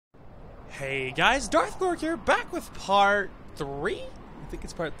Hey guys, Darth Gork here, back with part 3? I think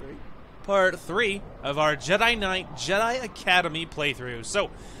it's part 3. Part 3 of our Jedi Knight Jedi Academy playthrough. So,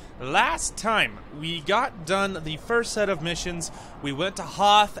 last time we got done the first set of missions. We went to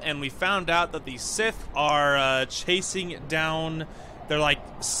Hoth and we found out that the Sith are chasing down, they're like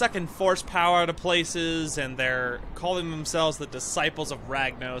sucking force power out of places, and they're calling themselves the Disciples of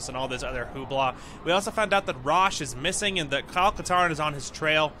Ragnos and all this other hoopla. We also found out that Rosh is missing and that Kyle Katarn is on his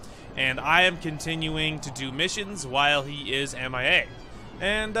trail, and I am continuing to do missions while he is MIA.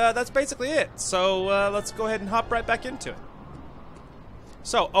 And that's basically it. So let's go ahead and hop right back into it.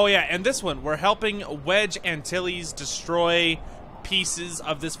 So, oh yeah, and this one, we're helping Wedge Antilles destroy pieces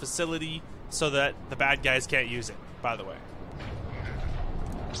of this facility so that the bad guys can't use it, by the way.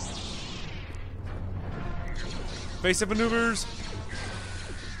 Basic maneuvers.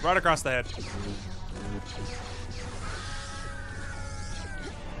 Right across the head.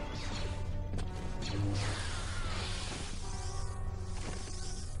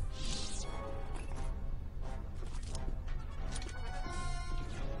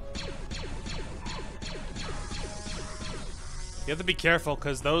 You have to be careful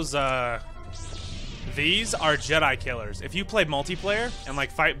because those, these are Jedi killers. If you play multiplayer and like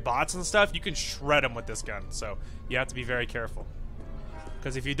fight bots and stuff, you can shred them with this gun. So you have to be very careful.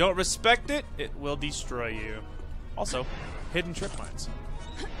 Because if you don't respect it, it will destroy you. Also, hidden trip mines.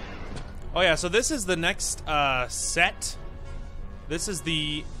 Oh yeah, so this is the next set. This is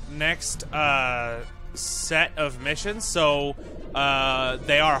the next set of missions. So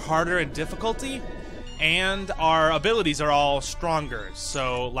they are harder in difficulty. And our abilities are all stronger.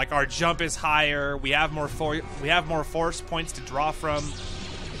 So, like, our jump is higher. We have more force points to draw from.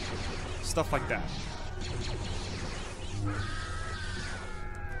 Stuff like that.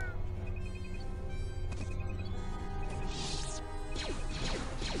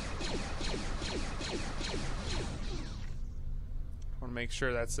 I want to make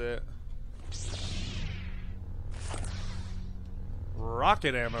sure that's it.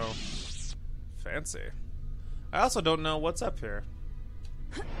 Rocket ammo. Fancy. I also don't know what's up here.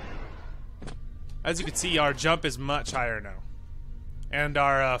 As you can see, our jump is much higher now. And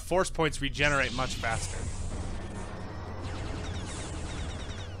our force points regenerate much faster.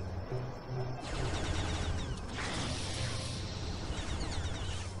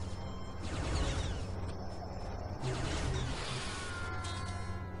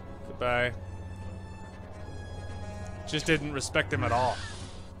 Goodbye. Just didn't respect him at all.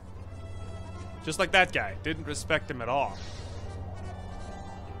 Just like that guy. Didn't respect him at all.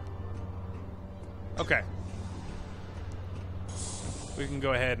 Okay. We can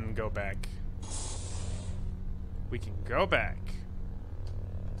go ahead and go back. We can go back.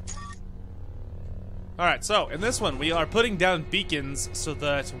 Alright, so in this one, we are putting down beacons so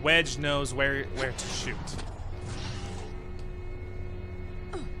that Wedge knows where to shoot.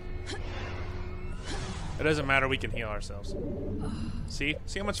 It doesn't matter, we can heal ourselves. See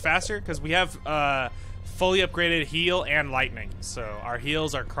how much faster? Because we have fully upgraded heal and lightning. So our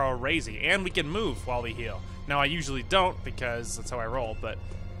heals are crazy. And we can move while we heal. Now I usually don't because that's how I roll, but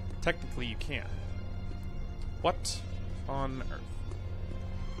technically you can. What on earth?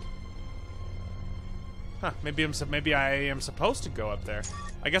 Huh, maybe I am supposed to go up there.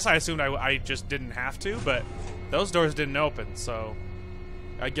 I guess I assumed I just didn't have to, but those doors didn't open, so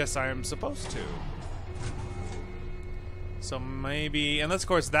I guess I am supposed to. So maybe, and of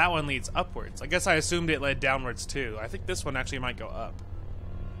course that one leads upwards. I guess I assumed it led downwards too. I think this one actually might go up.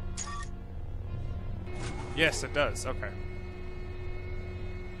 Yes, it does. Okay.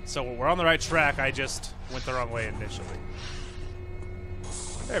 So we're on the right track. I just went the wrong way initially.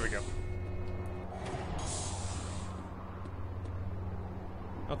 There we go.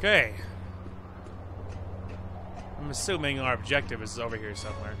 Okay. I'm assuming our objective is over here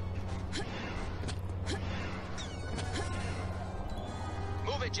somewhere.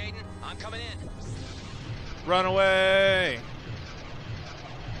 Move it, Jaden. I'm coming in. Run away!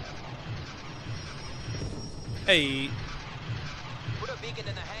 Hey. Put a beacon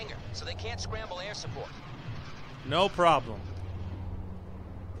in the hangar so they can't scramble air support. No problem.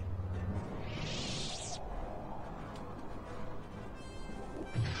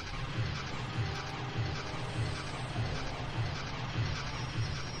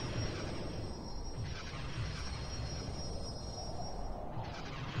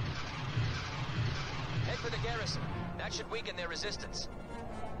 For the garrison. That should weaken their resistance.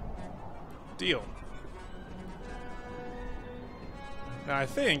 Deal. Now I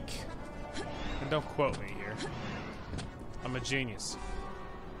think, and don't quote me here, I'm a genius.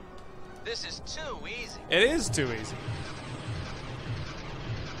 This is too easy. It is too easy.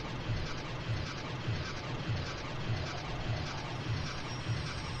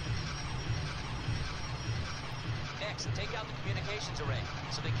 next, take out the communications array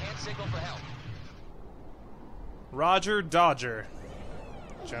so they can't signal for help. Roger Dodger.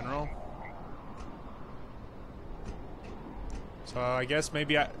 General. So I guess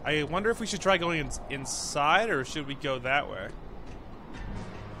maybe I wonder if we should try going inside, or should we go that way?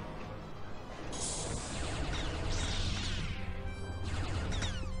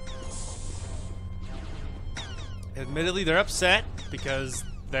 Admittedly, they're upset because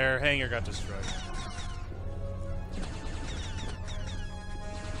their hangar got destroyed.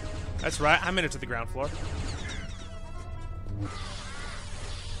 That's right, I'm in it to the ground floor.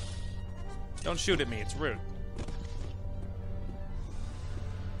 Don't shoot at me, it's rude.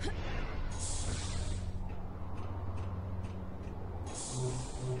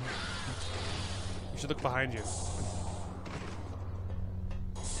 You should look behind you.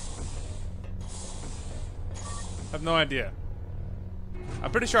 I have no idea.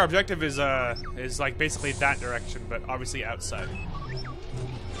 I'm pretty sure our objective is like basically that direction, but obviously outside.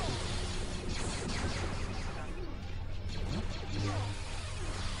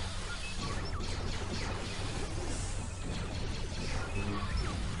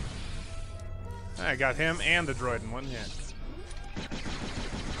 I got him and the droid in one hit.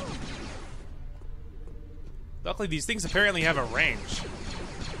 Luckily, these things apparently have a range.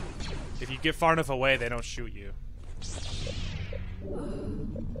 If you get far enough away, they don't shoot you.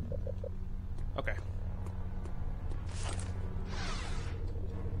 Okay.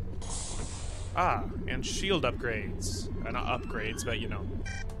 Ah, and shield upgrades. Not upgrades, but you know.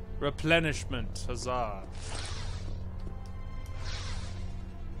 Replenishment. Huzzah.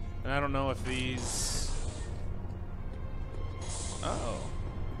 And I don't know if these... Oh.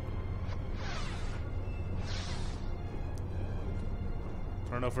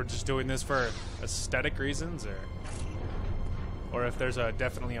 I don't know if we're just doing this for aesthetic reasons, or if there's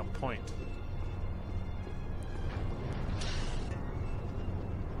definitely a point.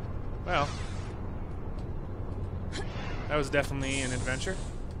 Well, that was definitely an adventure.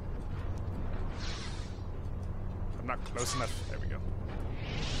 I'm not close enough. There we go.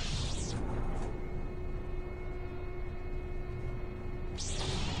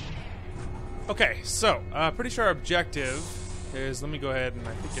 Okay, so pretty sure our objective is, let me go ahead and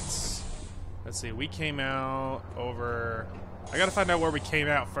I think it's, let's see, we came out over, I gotta find out where we came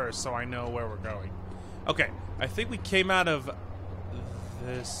out first so I know where we're going. Okay, I think we came out of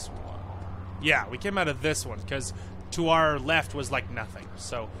this one. Yeah, we came out of this one because to our left was like nothing.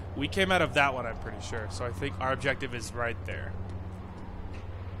 So we came out of that one, I'm pretty sure. So I think our objective is right there.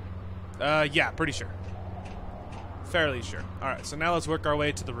 Yeah, pretty sure. Fairly sure. Alright, so now let's work our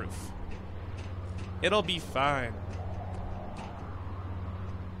way to the roof. It'll be fine.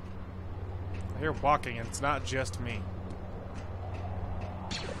 I hear walking, and it's not just me.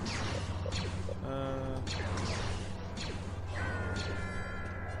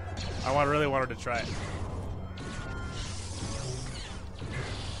 I really wanted to try it.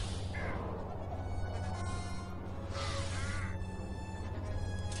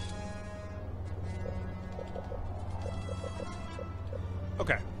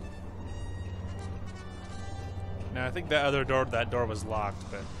 Okay. Now I think that door was locked,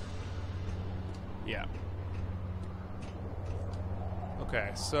 but yeah.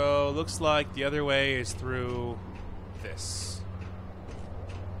 Okay, so looks like the other way is through this.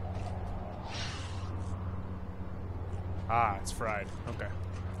 Ah, it's fried. Okay.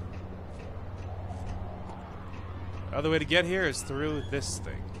 The other way to get here is through this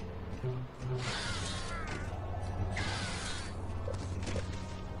thing.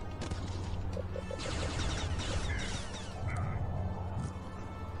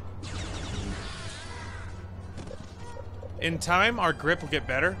 In time, our grip will get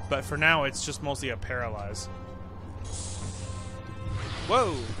better, but for now, it's just mostly a paralyze.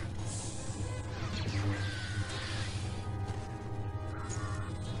 Whoa!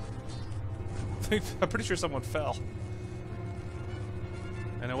 I'm pretty sure someone fell.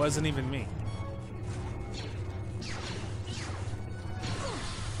 And it wasn't even me.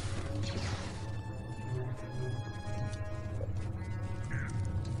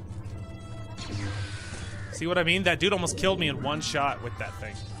 See what I mean? That dude almost killed me in one shot with that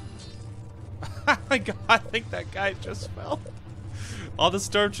thing. Oh my god, I think that guy just fell. All the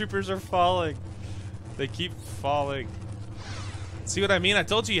stormtroopers are falling. They keep falling. See what I mean? I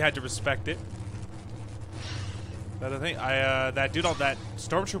told you had to respect it. That thing, that dude, that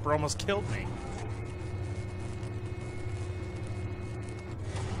stormtrooper almost killed me.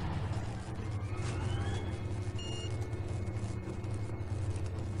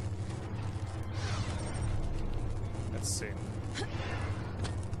 Let's see.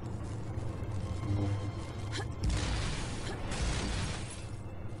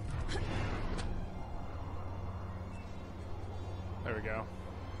 we go.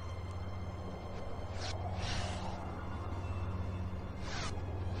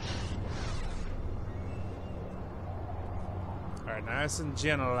 Alright, nice and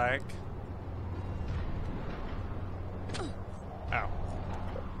gentle-like. Ow.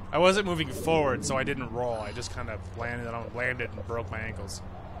 I wasn't moving forward, so I didn't roll. I just kind of landed and broke my ankles.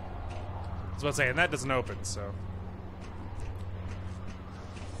 I was about to say, and that doesn't open, so...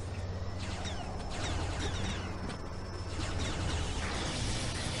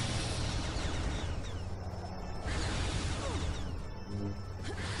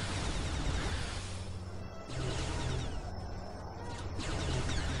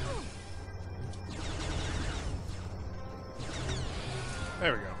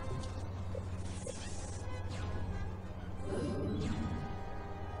 There we go.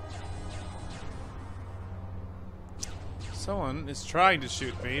 Someone is trying to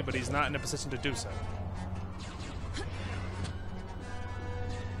shoot me, but he's not in a position to do so.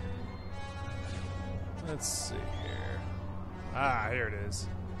 Let's see here. Ah, here it is.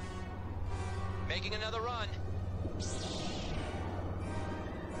 Making another run.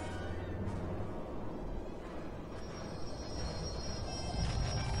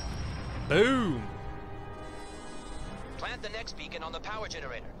 Boom! Plant the next beacon on the power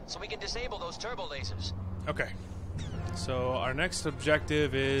generator so we can disable those turbo lasers. Okay. So our next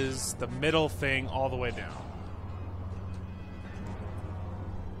objective is the middle thing all the way down.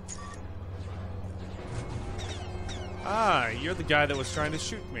 Ah, you're the guy that was trying to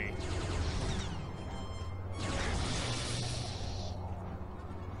shoot me.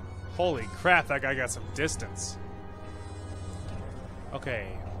 Holy crap, that guy got some distance. Okay,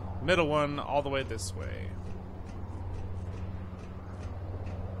 middle one all the way this way.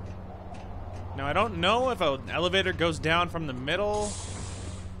 Now, I don't know if an elevator goes down from the middle.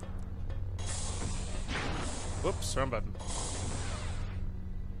 Whoops, wrong button.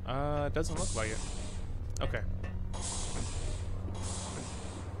 It doesn't look like it. Okay.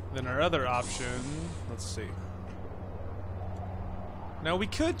 Then our other option, let's see. Now, we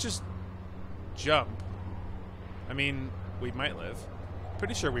could just jump. I mean, we might live.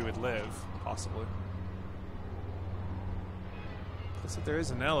 Pretty sure we would live, possibly. Looks like there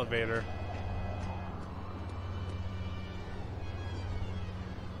is an elevator.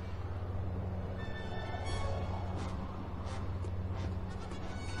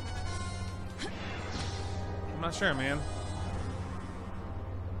 I'm not sure, man.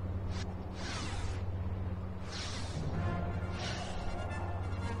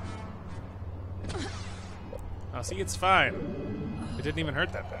 Oh, see, it's fine. It didn't even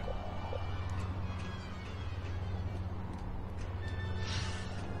hurt that bad.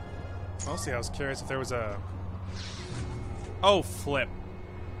 Mostly, I was curious if there was a... Oh, flip.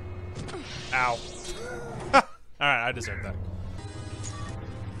 Ow. Alright, I deserve that.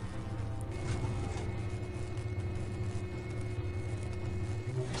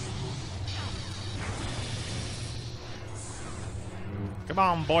 Come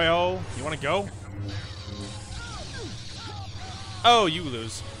on, boyo. You want to go? Oh, you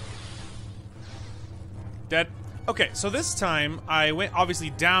lose. Dead. Okay, so this time I went obviously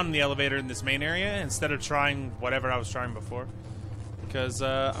down in the elevator in this main area instead of trying whatever I was trying before. Because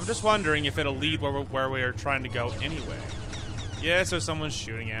I'm just wondering if it'll lead where we're trying to go anyway. Yeah, so someone's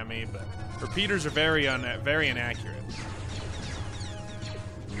shooting at me, but repeaters are very inaccurate.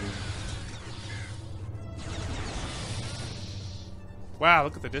 Wow,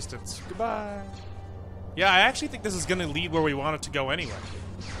 look at the distance. Goodbye. Yeah, I actually think this is going to lead where we want it to go anyway.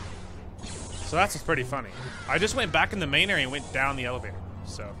 So that's what's pretty funny. I just went back in the main area and went down the elevator.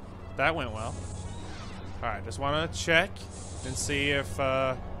 So that went well. Alright, just want to check and see if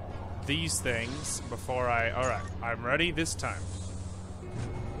these things before I... Alright, I'm ready this time.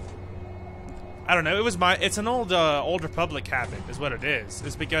 I don't know, it's an Old Republic habit is what it is.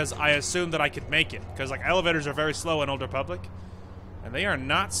 It's because I assumed that I could make it. Because like elevators are very slow in Old Republic. And they are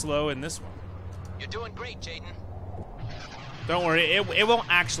not slow in this one. You're doing great, Jaden. Don't worry, it won't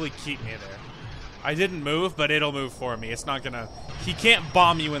actually keep me there. I didn't move, but it'll move for me. It's not gonna... He can't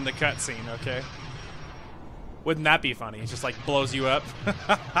bomb you in the cutscene, okay? Wouldn't that be funny? He just, like, blows you up.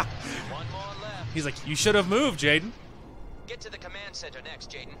 One more left. He's like, you should have moved, Jaden. Get to the command center next,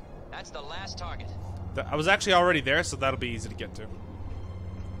 Jaden. That's the last target. I was actually already there, so that'll be easy to get to.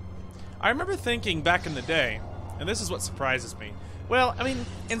 I remember thinking back in the day, and this is what surprises me. Well, I mean,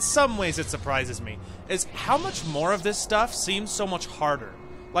 in some ways it surprises me, is how much more of this stuff seems so much harder.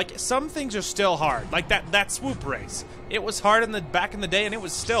 Like, some things are still hard. Like that swoop race. It was hard back in the day, and it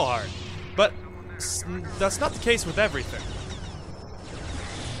was still hard. But that's not the case with everything.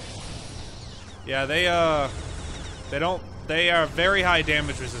 Yeah, they don't They are very high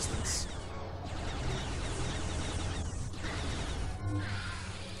damage resistance.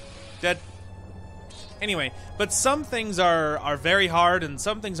 Dead. Anyway, but some things are very hard, and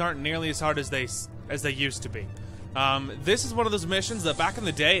some things aren't nearly as hard as they used to be. This is one of those missions that back in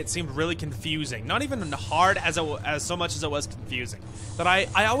the day it seemed really confusing. Not even hard as so much as it was confusing. That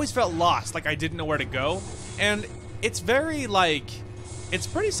I always felt lost, like I didn't know where to go. And it's very it's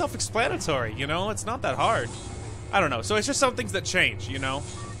pretty self-explanatory, you know? It's not that hard. I don't know. So it's just some things that change, you know?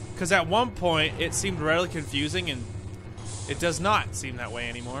 Because at one point it seemed really confusing, and it does not seem that way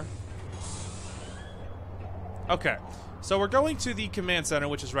anymore. Okay, so we're going to the command center,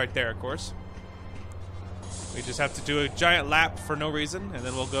 which is right there, of course. We just have to do a giant lap for no reason, and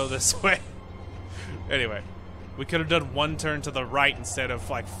then we'll go this way. Anyway, we could have done one turn to the right instead of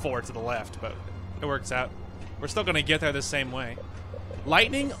like 4 to the left, but it works out. We're still going to get there the same way.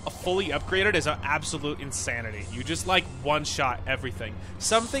 Lightning fully upgraded is an absolute insanity. You just like one-shot everything.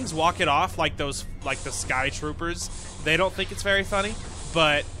 Some things walk it off, like the Sky Troopers. They don't think it's very funny,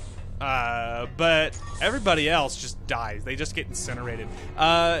 but everybody else just dies. They just get incinerated.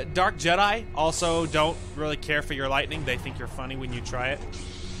 Dark Jedi also don't really care for your lightning. They think you're funny when you try it.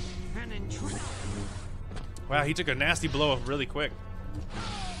 Wow, he took a nasty blow really quick.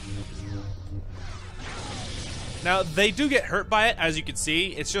 Now, they do get hurt by it, as you can see.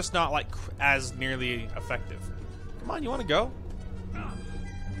 It's just not like as nearly effective. Come on, you want to go?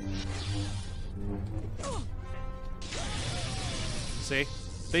 See?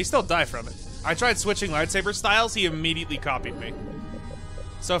 They still die from it. I tried switching lightsaber styles, he immediately copied me.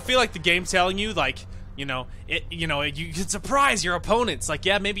 So I feel like the game's telling you, like, you can surprise your opponents. Like,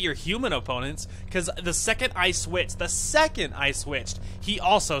 yeah, maybe your human opponents, because the second I switched, he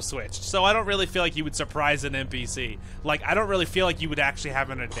also switched. So I don't really feel like you would surprise an NPC. Like, I don't really feel like you would actually have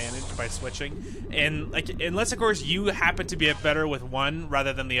an advantage by switching. And, like, unless, of course, you happen to be better with one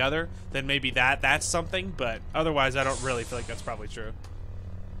rather than the other, then maybe that's something. But otherwise, I don't really feel like that's probably true.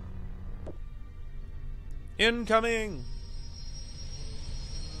 Incoming!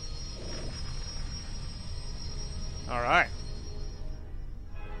 Alright.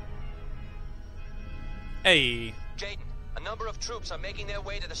 Hey. Jaden, a number of troops are making their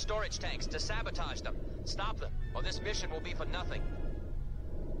way to the storage tanks to sabotage them. Stop them, or this mission will be for nothing.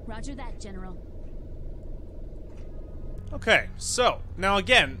 Roger that, General. Okay, so, now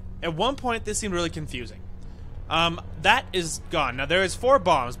again, at one point this seemed really confusing. That is gone. Now there is 4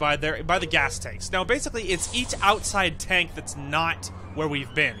 bombs by the gas tanks. Now basically it's each outside tank that's not where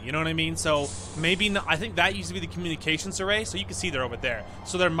we've been, you know what I mean? So maybe not, I think that used to be the communications array, so you can see they're over there.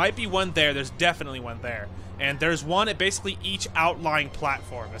 So there might be one there, there's definitely one there. And there's one at basically each outlying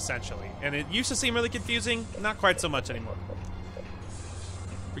platform, essentially. And it used to seem really confusing, not quite so much anymore.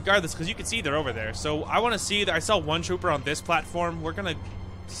 Regardless, because you can see they're over there. So I want to see that I saw one trooper on this platform. We're going to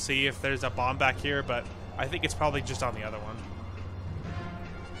see if there's a bomb back here, but I think it's probably just on the other one.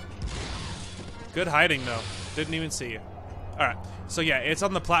 Good hiding, though. Didn't even see you. Alright, so yeah, it's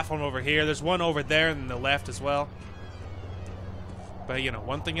on the platform over here. There's one over there and the left as well. But, you know,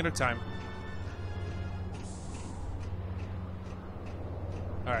 one thing at a time.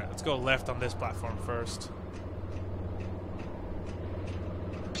 Alright, let's go left on this platform first.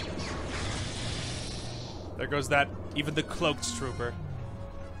 There goes that, even the cloaked trooper.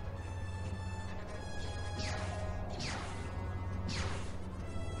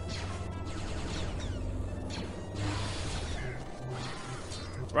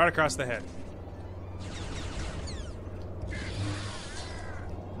 Right across the head.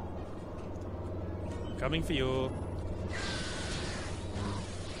 Coming for you.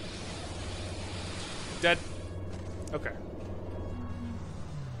 Dead. Okay.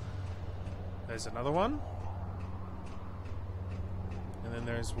 There's another one. And then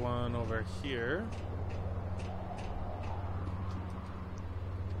there's one over here.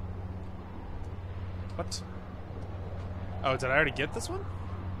 What? Oh, did I already get this one?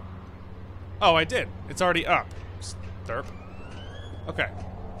 Oh, I did. It's already up. Derp. Okay.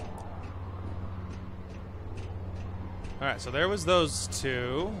 Alright, so there was those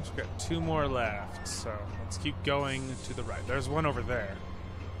 2. We've got 2 more left. So let's keep going to the right. There's one over there.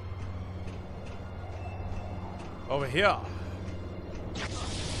 Over here.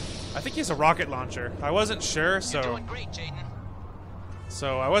 I think he's a rocket launcher. I wasn't sure, so... You're doing great, Jaden.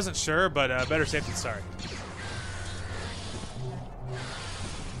 So I wasn't sure, but better safe than sorry.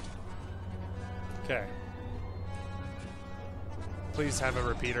 Okay. Please have a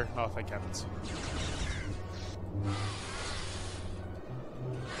repeater. Oh, thank heavens.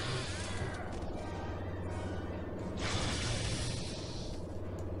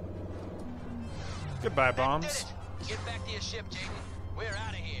 Goodbye, bombs. Get back to your ship, Jaden. We're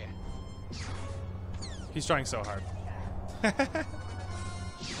out of here. He's trying so hard.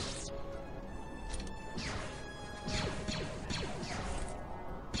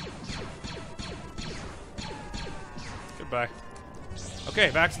 Goodbye. Okay,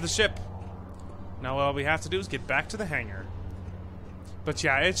 back to the ship. Now all we have to do is get back to the hangar. But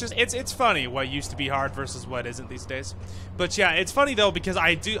yeah, it's funny what used to be hard versus what isn't these days. But yeah, it's funny though because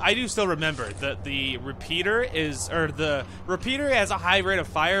I do still remember that the repeater has a high rate of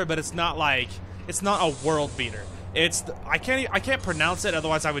fire, but it's not a world beater. I can't pronounce it,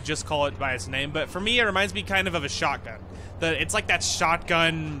 otherwise I would just call it by its name. But for me, it reminds me kind of a shotgun. It's like that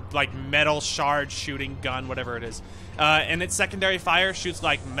shotgun, like metal shard shooting gun, whatever it is. And its secondary fire shoots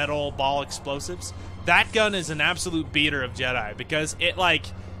like metal ball explosives. That gun is an absolute beater of Jedi because it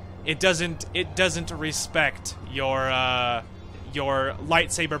doesn't respect your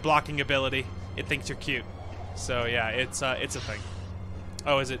lightsaber blocking ability. It thinks you're cute. So yeah, it's a thing.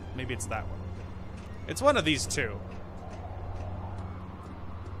 Oh, is it? Maybe it's that one. It's one of these two.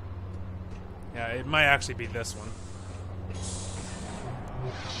 Yeah, it might actually be this one.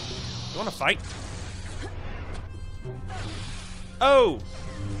 You want to fight? Oh!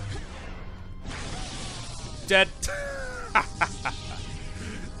 Dead.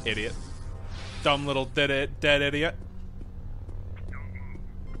 Idiot. Dumb little dead idiot.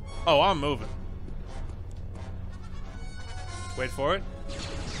 Oh, I'm moving. Wait for it.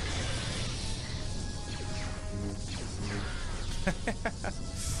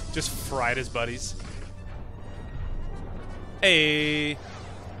 Just fried his buddies. Hey.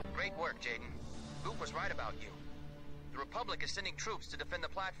 Great work, Jaden. Luke was right about you. The Republic is sending troops to defend the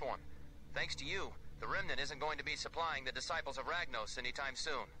platform. Thanks to you, the Remnant isn't going to be supplying the Disciples of Ragnos anytime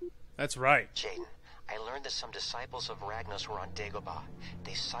soon. That's right. Jaden, I learned that some Disciples of Ragnos were on Dagobah.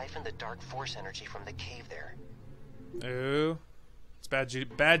 They siphoned the dark force energy from the cave there. Ooh. It's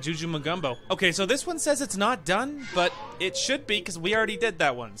bad Juju Magumbo. Okay, so this one says it's not done, but it should be because we already did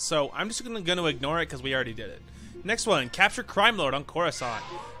that one. So I'm just going to ignore it because we already did it. Next one, capture crime lord on Coruscant.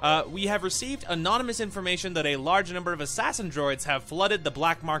 We have received anonymous information that a large number of assassin droids have flooded the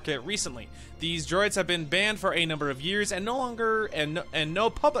black market recently. These droids have been banned for a number of years and no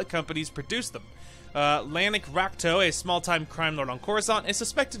public companies produce them. Lanik Rakto, a small-time crime lord on Coruscant, is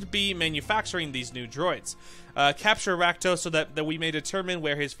suspected to be manufacturing these new droids. Capture Rakto so that we may determine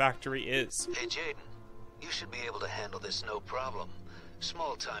where his factory is. Hey Jaden, you should be able to handle this no problem.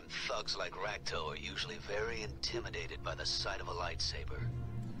 Small-time thugs like Rakto are usually very intimidated by the sight of a lightsaber.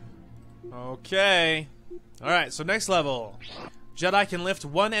 Okay. Alright, so next level. Jedi can lift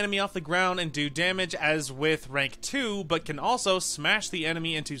one enemy off the ground and do damage as with rank 2, but can also smash the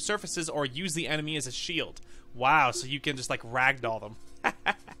enemy into surfaces or use the enemy as a shield. Wow, so you can just like ragdoll them.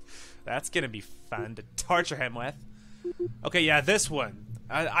 That's gonna be fun to torture him with. Okay, yeah, this one.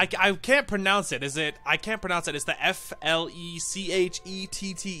 I can't pronounce it. I can't pronounce it. It's the Flechetete.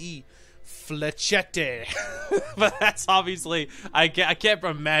 Flechette. But that's obviously, I can't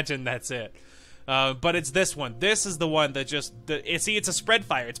imagine that's it. But it's this one. This is the one that see, it's a spread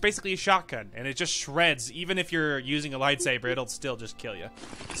fire. It's basically a shotgun, and it just shreds. Even if you're using a lightsaber, it'll still just kill you.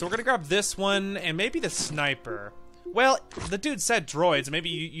 So we're gonna grab this one, and maybe the sniper. Well, the dude said droids. Maybe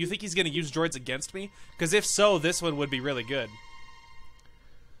you think he's gonna use droids against me? Because if so, this one would be really good.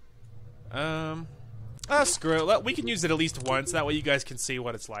 Screw it. We can use it at least once. That way you guys can see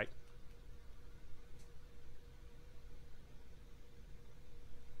what it's like.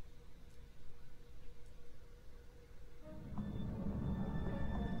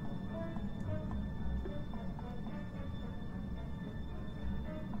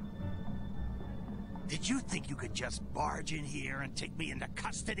 Did you think you could just barge in here and take me into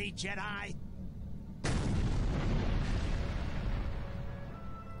custody, Jedi?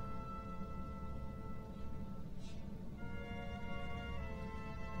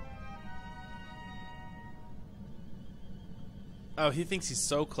 Oh, he thinks he's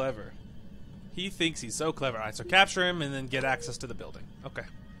so clever. He thinks he's so clever. Alright, so capture him and then get access to the building. Okay.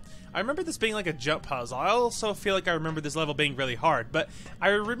 I remember this being like a jump puzzle. I also feel like I remember this level being really hard, but I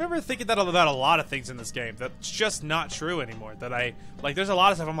remember thinking that about a lot of things in this game. That's just not true anymore. There's a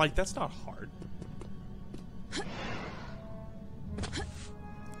lot of stuff I'm like, that's not hard.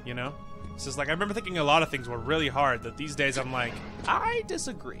 You know? It's just like, I remember thinking a lot of things were really hard that these days I'm like, I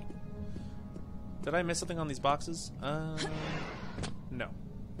disagree. Did I miss something on these boxes? No.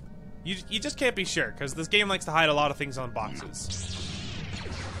 You just can't be sure, because this game likes to hide a lot of things on boxes.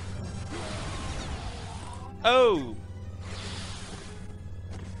 Oh!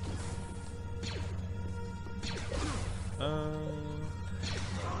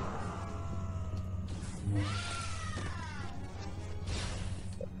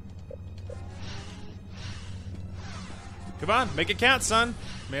 Come on, make it count, son.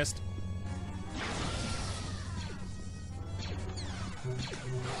 Missed.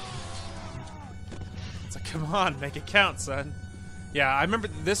 It's like, come on, make it count, son. Yeah, I remember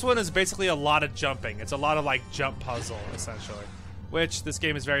this one is basically a lot of jumping. It's a lot of like jump puzzle, essentially. Which this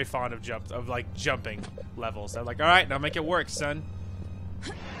game is very fond of jumping levels. They're like, all right, now make it work, son.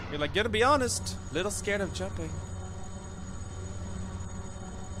 You're like, gotta be honest, little scared of jumping.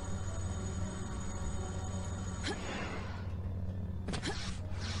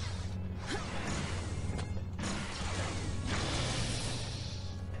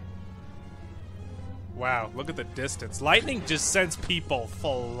 Wow, look at the distance. Lightning just sends people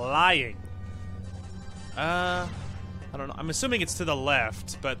flying. I don't know. I'm assuming it's to the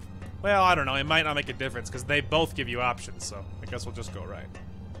left, but, well, I don't know. It might not make a difference because they both give you options, so I guess we'll just go right.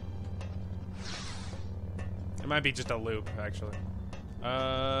 It might be just a loop, actually.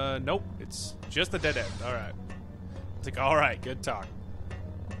 Nope. It's just a dead end. All right. It's like, all right, good talk.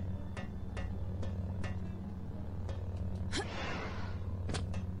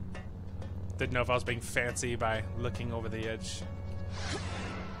 Didn't know if I was being fancy by looking over the edge.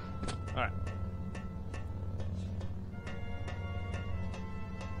 All right.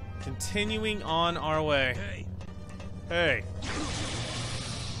 Continuing on our way. Hey. Hey.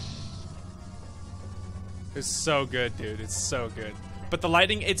 It's so good, dude. It's so good. But the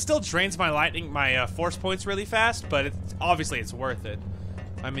lightning, it still drains my force points really fast, but obviously it's worth it.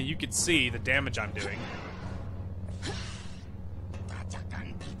 I mean, you could see the damage I'm doing.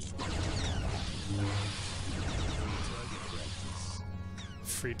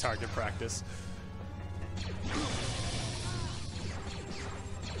 Free target practice.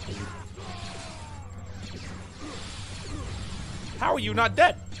 How are you not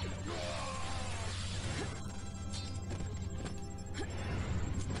dead?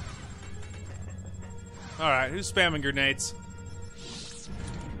 Alright, who's spamming grenades?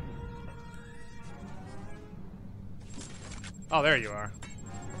 Oh, there you are.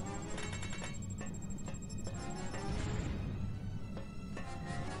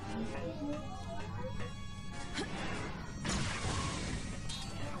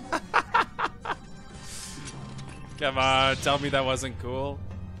 Come on, tell me that wasn't cool.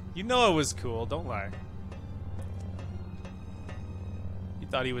 You know it was cool, don't lie. He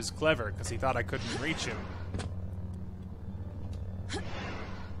thought he was clever because he thought I couldn't reach him.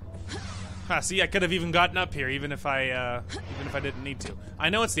 See, I could have even gotten up here even if I didn't need to. I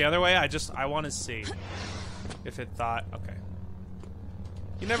know it's the other way. I want to see if it thought. Okay.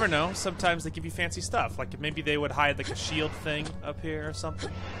 You never know. Sometimes they give you fancy stuff. Like maybe they would hide like a shield thing up here or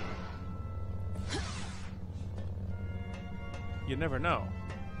something. You never know.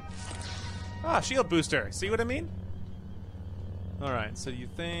 Ah, shield booster. See what I mean? Alright, so you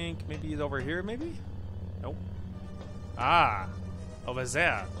think maybe he's over here, maybe? Nope. Ah, over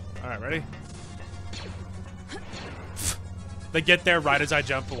there. Alright, ready? They get there right as I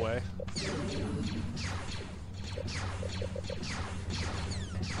jump away.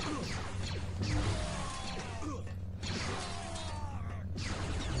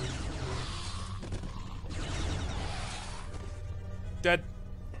 Dead.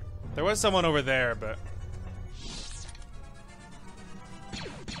 There was someone over there, but...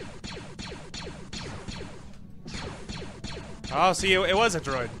 Oh, see, it was a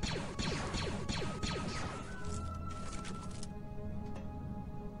droid.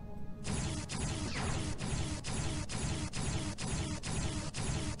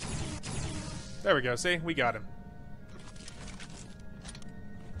 There we go, see? We got him.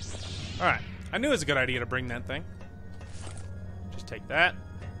 Alright. I knew it was a good idea to bring that thing. Just take that.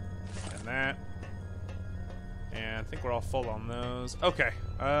 And that. And I think we're all full on those. Okay.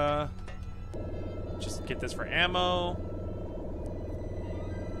 Just get this for ammo.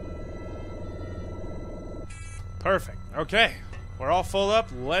 Perfect. Okay. We're all full up.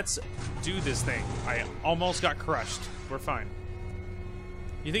 Let's do this thing. I almost got crushed. We're fine.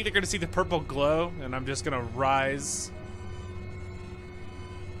 You think they're going to see the purple glow and I'm just going to rise?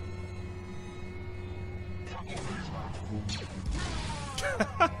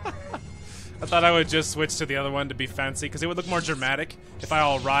 I thought I would just switch to the other one to be fancy because it would look more dramatic if I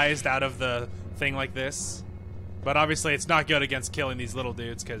all rised out of the thing like this. But obviously it's not good against killing these little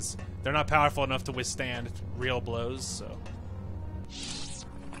dudes because they're not powerful enough to withstand real blows, so...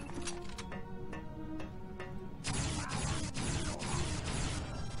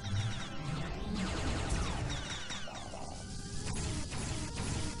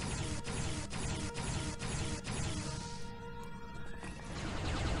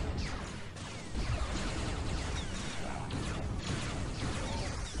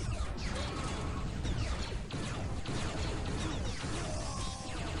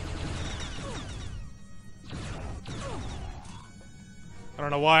 I don't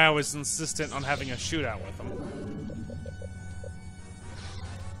know why I was insistent on having a shootout with them.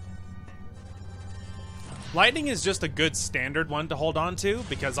 Lightning is just a good standard one to hold on to,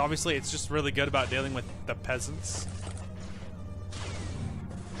 because obviously it's just really good about dealing with the peasants.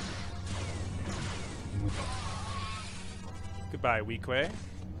 Goodbye, Weequay.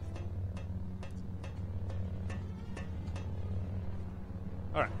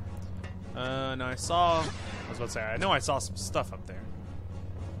 Alright. Now I saw... I was about to say, I know I saw some stuff up there.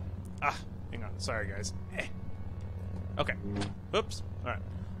 Ah, hang on. Sorry, guys. Okay. Oops.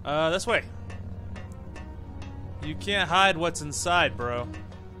 Alright. This way. You can't hide what's inside, bro.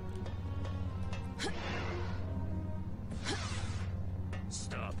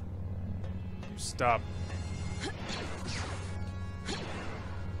 Stop. Stop.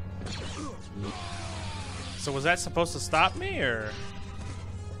 So was that supposed to stop me, or?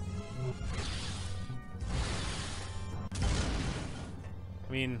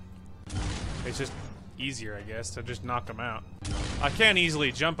 I mean, it's just easier, I guess, to just knock them out. I can't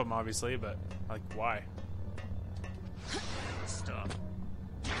easily jump them, obviously, but, like, why? Stop.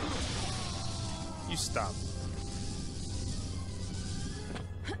 You stop.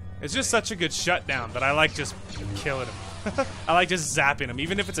 It's just such a good shutdown that I like just killing him. I like just zapping him,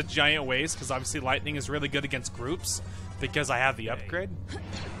 even if it's a giant waste, because obviously lightning is really good against groups, because I have the upgrade.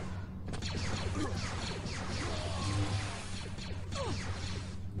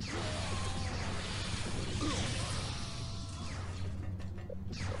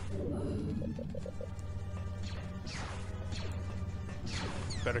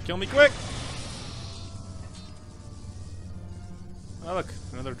 Better kill me quick! Oh look,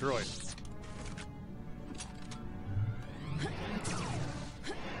 another droid.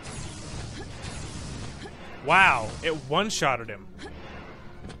 Wow, it one-shotted him.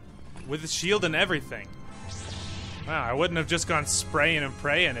 With the shield and everything. Wow, I wouldn't have just gone spraying and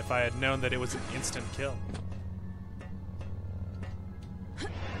praying if I had known that it was an instant kill.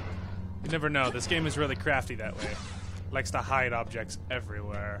 You never know, this game is really crafty that way. Likes to hide objects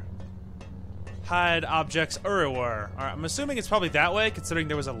everywhere. Hide objects everywhere. Alright, I'm assuming it's probably that way, considering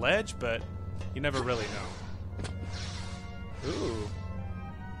there was a ledge, but you never really know. Ooh.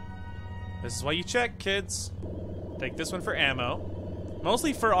 This is why you check, kids. Take this one for ammo.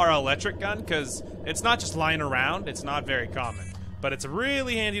 Mostly for our electric gun, because it's not just lying around, it's not very common. But it's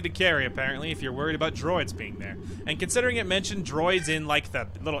really handy to carry, apparently, if you're worried about droids being there. And considering it mentioned droids in, like, the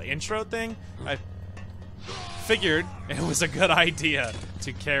little intro thing, I figured it was a good idea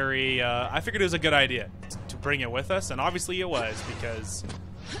to carry, I figured it was a good idea to bring it with us, and obviously it was, because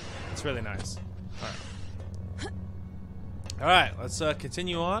it's really nice. Alright. Alright, let's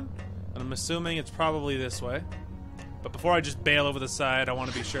continue on. And I'm assuming it's probably this way. But before I just bail over the side, I want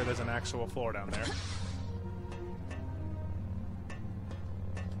to be sure there's an actual floor down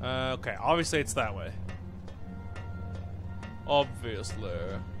there. Okay, obviously it's that way. Obviously.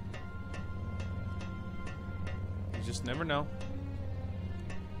 You just never know.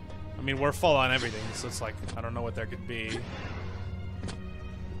 I mean, we're full on everything, so it's like, I don't know what there could be.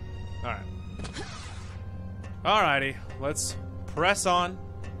 Alright. Alrighty, let's press on.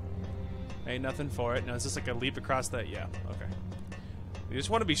 Ain't nothing for it. No, is this like a leap across that? Yeah, okay. You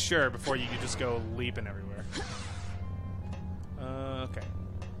just want to be sure before you just go leaping everywhere. Okay.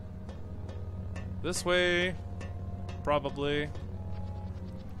 This way. Probably.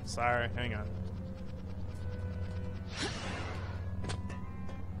 Sorry, hang on.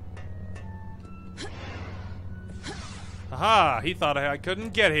 Haha, he thought I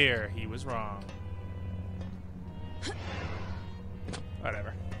couldn't get here. He was wrong.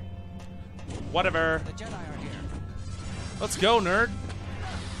 Whatever. Whatever. The Jedi are here. Let's go, nerd.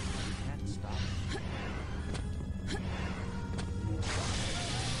 Can't stop.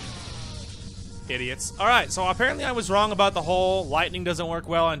 Idiots. Alright, so apparently I was wrong about the whole lightning doesn't work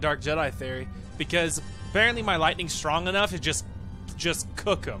well on Dark Jedi theory, because apparently my lightning's strong enough to just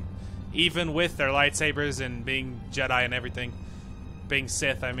cook them. Even with their lightsabers and being Jedi and everything. Being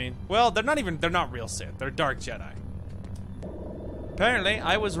Sith, I mean. Well, they're not real Sith. They're Dark Jedi. Apparently,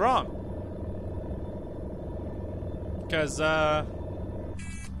 I was wrong. Because,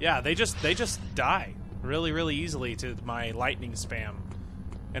 yeah, they just die really, really easily to my lightning spam.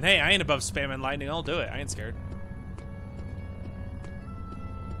 And hey, I ain't above spamming lightning. I'll do it. I ain't scared.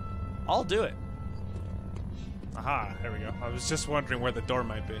 I'll do it. Aha, there we go. I was just wondering where the door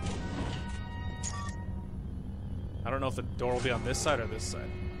might be. I don't know if the door will be on this side or this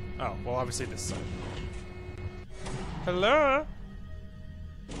side. Oh, well, obviously this side. Hello?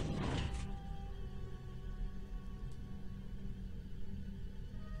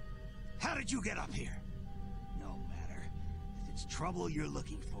 How did you get up here? No matter. If it's it's trouble you're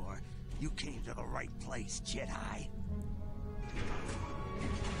looking for, you came to the right place, Jedi.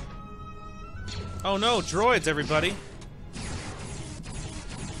 Oh no, droids, everybody.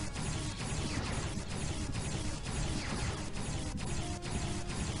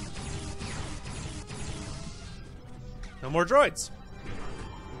 No more droids.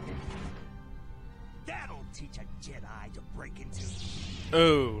 That'll teach a Jedi to break into...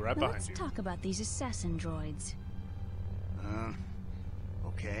 Oh, right Now behind let's you. talk about these assassin droids.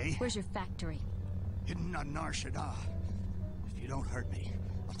 Okay. Where's your factory? Hidden on Nar Shaddaa. If you don't hurt me,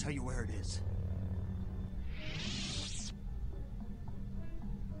 I'll tell you where it is.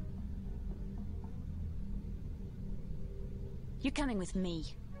 You're coming with me.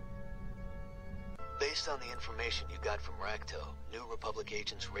 Based on the information you got from Rakto, New Republic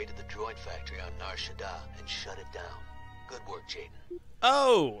agents raided the droid factory on Nar Shaddaa and shut it down. Good work, Jaden.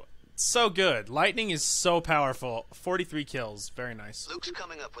 Oh, so good. Lightning is so powerful. 43 kills. Very nice. Luke's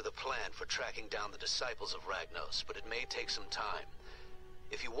coming up with a plan for tracking down the disciples of Ragnos, but it may take some time.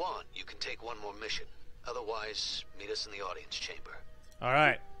 If you want, you can take one more mission. Otherwise, meet us in the audience chamber. All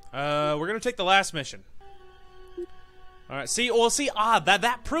right. We're going to take the last mission. All right. See, well, see,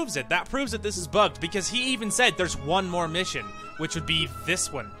 that proves it. That proves that this is bugged because he even said there's one more mission, which would be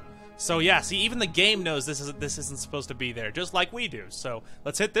this one. So yeah, see, even the game knows this isn't supposed to be there, just like we do. So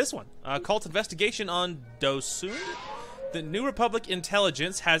let's hit this one. Cult investigation on Dosun. The New Republic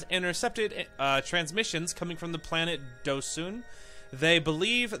intelligence has intercepted transmissions coming from the planet Dosun. They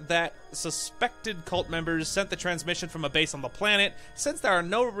believe that suspected cult members sent the transmission from a base on the planet. Since there are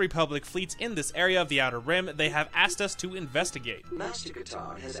no Republic fleets in this area of the Outer Rim, they have asked us to investigate. Master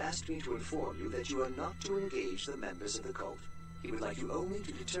Qatar has asked me to inform you that you are not to engage the members of the cult. He would like you only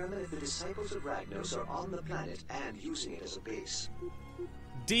to determine if the disciples of Ragnos are on the planet and using it as a base.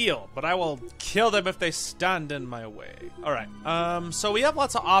 Deal, but I will kill them if they stand in my way. Alright, so we have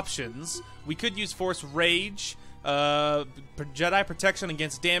lots of options. We could use Force Rage, Jedi Protection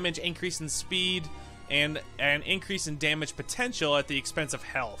against damage, increase in speed, and an increase in damage potential at the expense of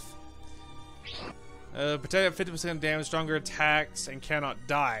health. Protect 50% damage, stronger attacks, and cannot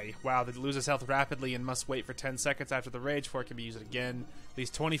die. Wow, that loses health rapidly and must wait for 10 seconds after the rage before it can be used again. Leaves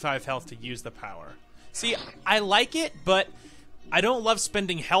 25 health to use the power. See, I like it, but I don't love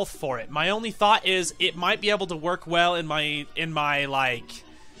spending health for it. My only thought is it might be able to work well in my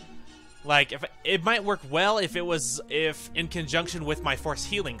if it might work well if in conjunction with my force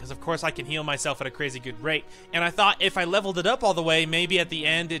healing, because of course I can heal myself at a crazy good rate. And I thought if I leveled it up all the way, maybe at the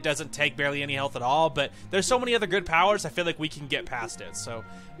end it doesn't take barely any health at all. But there's so many other good powers, I feel like we can get past it. So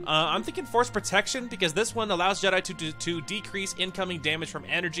I'm thinking force protection, because this one allows Jedi to decrease incoming damage from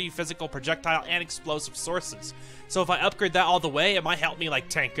energy, physical, projectile, and explosive sources. So if I upgrade that all the way, it might help me like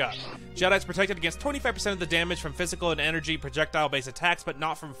tank up. Jedi's protected against 25% of the damage from physical and energy projectile-based attacks, but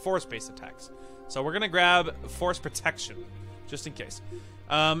not from force-based attacks. So we're gonna grab force protection, just in case.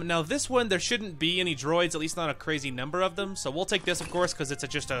 Now this one, there shouldn't be any droids, at least not a crazy number of them. So we'll take this, of course, because it's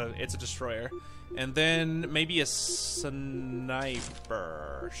just a destroyer. And then maybe a sniper.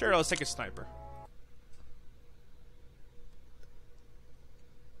 Sure, let's take a sniper.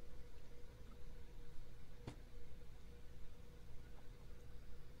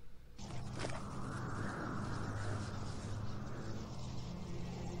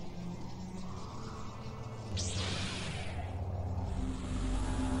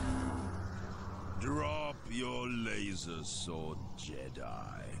 Drop your laser sword,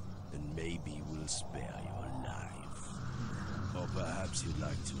 Jedi, and maybe we'll spare your life. Or perhaps you'd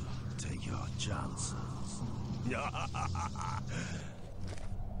like to take your chances.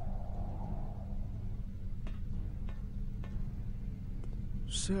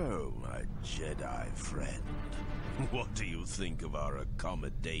 So, my Jedi friend, what do you think of our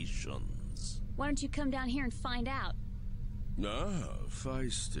accommodations? Why don't you come down here and find out? Ah,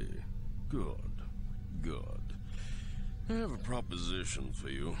 feisty. Good. Good. I have a proposition for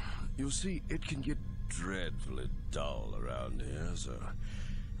you. You see, it can get dreadfully dull around here, so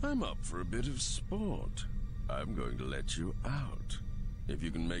I'm up for a bit of sport. I'm going to let you out. If you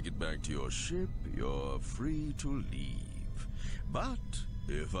can make it back to your ship, you're free to leave. But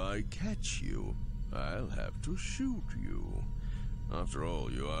if I catch you, I'll have to shoot you. After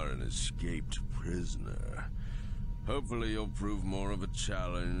all, you are an escaped prisoner. Hopefully you'll prove more of a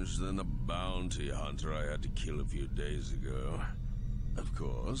challenge than the bounty hunter I had to kill a few days ago. Of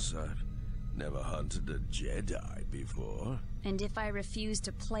course, I've never hunted a Jedi before. And if I refuse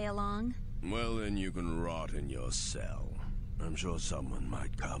to play along? Well, then you can rot in your cell. I'm sure someone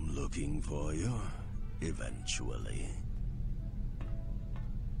might come looking for you, eventually.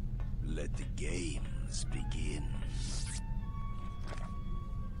 Let the games begin.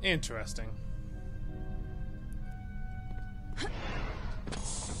 Interesting.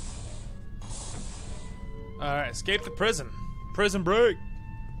 Alright, escape the prison. Prison break!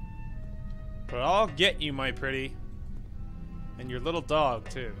 But I'll get you, my pretty. And your little dog,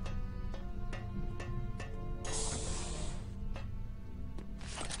 too.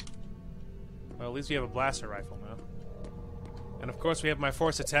 Well, at least we have a blaster rifle now. And of course we have my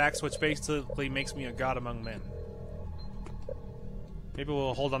force attacks, which basically makes me a god among men. Maybe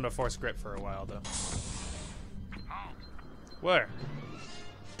we'll hold on to force grip for a while, though. Where?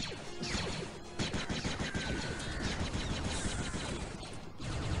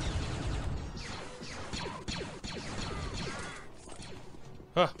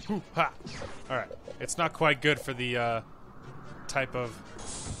 Huh, hoo, ha. Alright. It's not quite good for the type of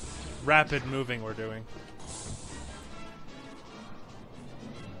rapid moving we're doing.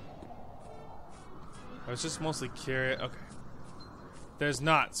 I was just mostly curious. Okay. There's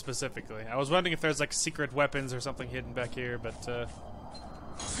not specifically. I was wondering if there's like secret weapons or something hidden back here, but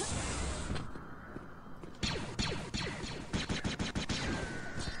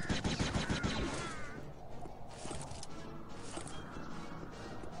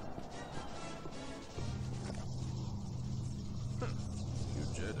You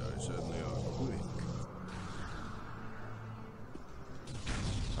Jedi certainly are quick.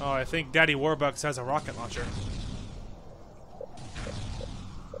 oh, I think Daddy Warbucks has a rocket launcher.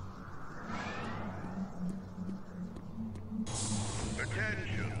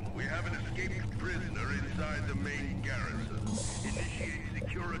 Attention, we have an escaped prisoner inside the main garrison. Initiate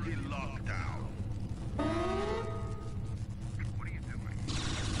security lockdown. What are you doing?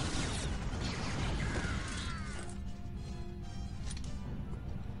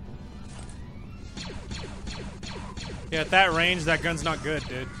 Yeah, at that range, that gun's not good,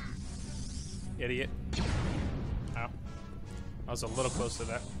 dude. Idiot. Ow. I was a little close to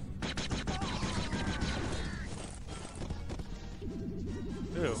that.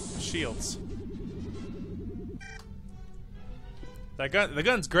 Ooh, shields. That gun, the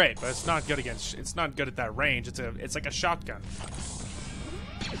gun's great, but it's not good against. It's not good at that range. It's like a shotgun.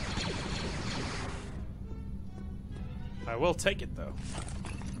 I will take it though.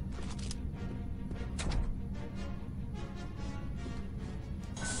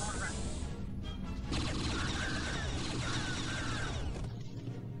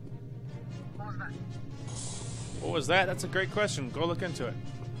 What was that? That's a great question. Go look into it.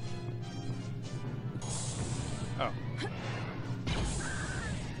 Oh.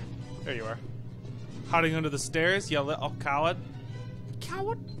 There you are. Hiding under the stairs, you little coward.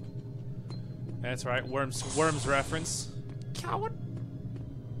 Coward? That's right, Worms reference. Coward.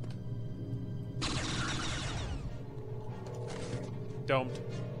 Don't.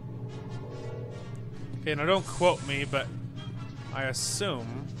 Okay, now don't quote me, but I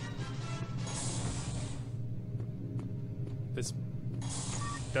assume this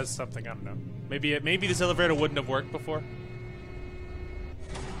does something. I don't know. Maybe this elevator wouldn't have worked before.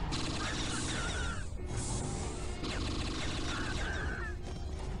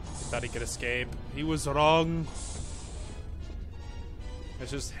 Thought he could escape. He was wrong.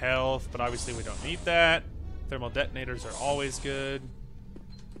 It's just health, but obviously we don't need that. Thermal detonators are always good.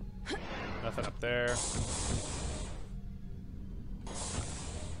 Nothing up there.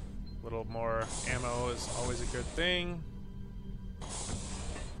 A little more ammo is always a good thing.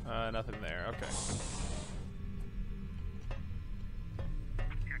 Nothing there. Okay.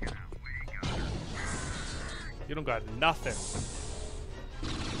 You don't got nothing.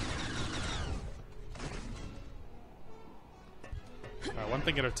 Alright, one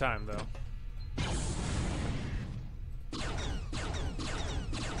thing at a time, though.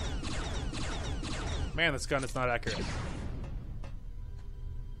 Man, this gun is not accurate.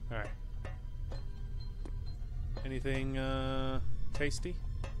 Alright. Anything, tasty?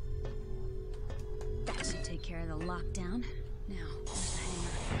 That should take care of the lockdown. Now, where's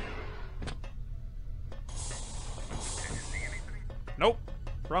the hangar? Nope.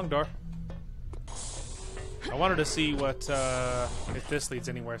 Wrong door. I wanted to see what, if this leads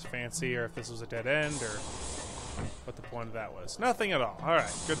anywhere fancy, or if this was a dead end, or what the point of that was. Nothing at all.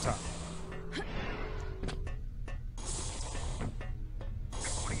 Alright, good talk.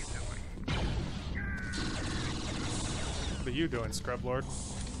 What are you doing, Scrub Lord?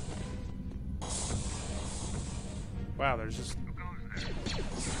 Wow, there's just...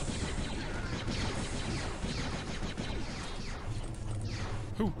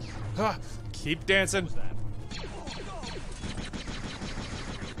 Who? Ha! Keep dancing.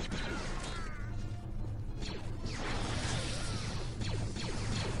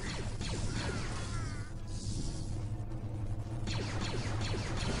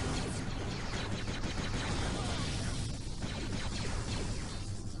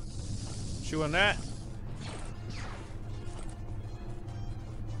 Chewing that.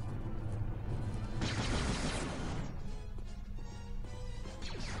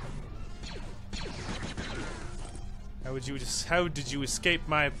 How did you escape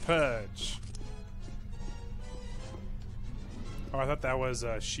my purge? Oh, I thought that was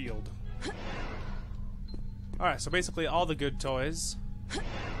a shield. Alright, so basically all the good toys.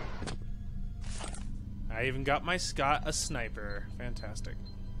 I even got my Scott a sniper. Fantastic.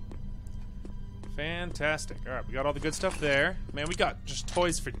 Fantastic. Alright, we got all the good stuff there. Man, we got just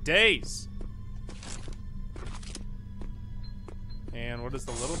toys for days. And what is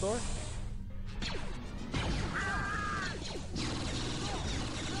the little door?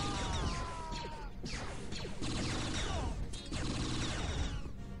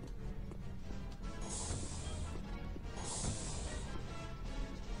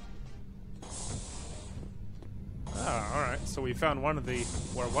 Oh, alright. So we found one of the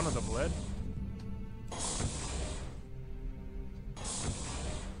where one of them led.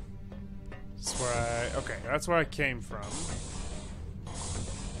 That's where okay, that's where I came from.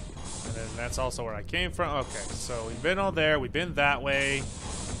 And then that's also where I came from. Okay, so we've been all there, we've been that way.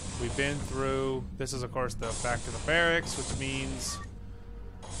 We've been through. This is of course the back to the barracks, which means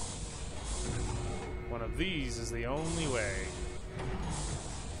one of these is the only way.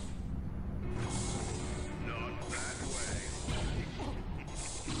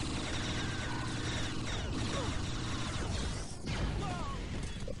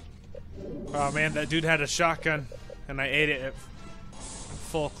 Oh man, that dude had a shotgun, and I ate it at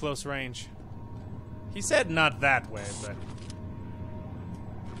full close range. He said not that way, but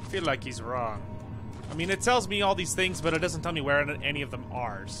I feel like he's wrong. I mean, it tells me all these things, but it doesn't tell me where any of them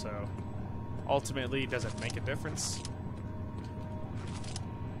are, so ultimately, does it make a difference?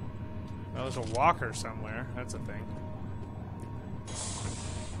 Oh, there's a walker somewhere. That's a thing.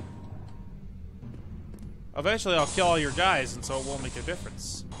 Eventually, I'll kill all your guys, and so it won't make a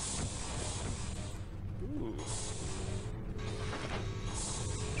difference. Ooh.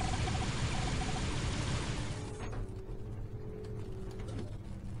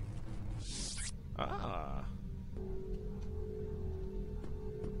 Ah.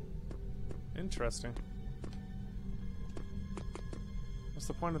 Interesting. What's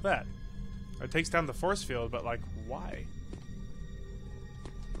the point of that? It takes down the force field, but like, why?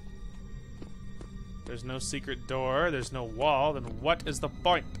 There's no secret door, there's no wall, then what is the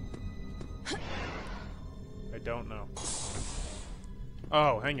point? I don't know.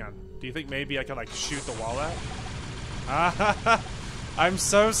 Oh, hang on. Do you think maybe I could like shoot the wall out? Ah, I'm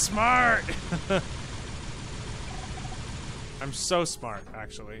so smart! I'm so smart,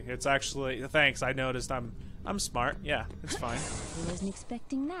 actually. It's actually, thanks, I noticed I'm smart. Yeah, it's fine. I wasn't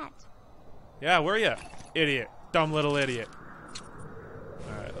expecting that. Yeah, where you? Idiot. Dumb little idiot.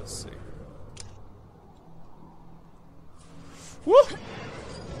 Alright, let's see. Woo!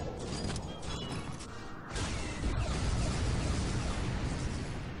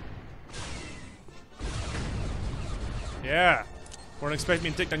 Yeah. Weren't expecting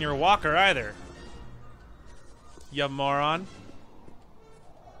me to take down your walker either. You moron.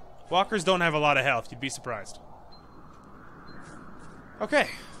 Walkers don't have a lot of health, you'd be surprised. Okay,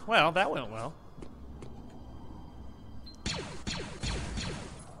 well, that went well.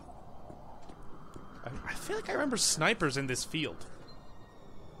 I feel like I remember snipers in this field.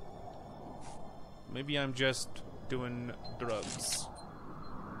 Maybe I'm just doing drugs.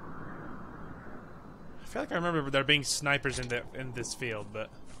 I feel like I remember there being snipers in this field, but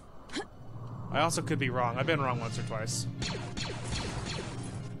I also could be wrong. I've been wrong once or twice.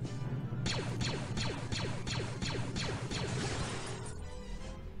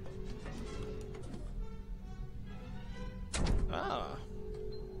 Ah.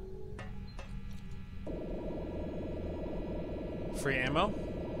 Free ammo.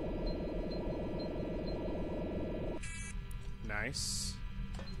 Nice.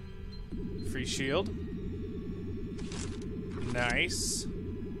 Free shield. Nice.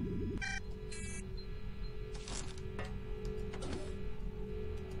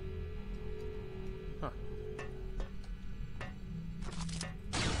 Huh.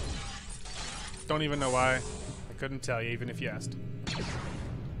 Don't even know why. I couldn't tell you even if you asked.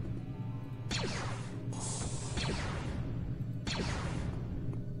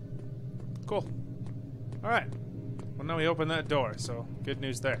 Cool. Alright. Well, now we open that door, so good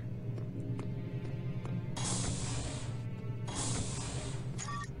news there.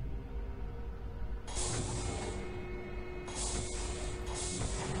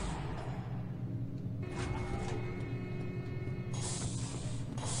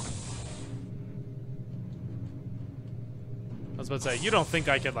 was about to say, you don't think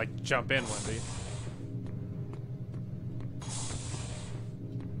I could, like, jump in, Wendy?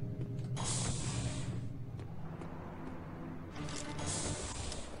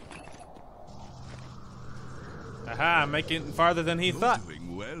 Aha, I'm making it farther than he thought. You're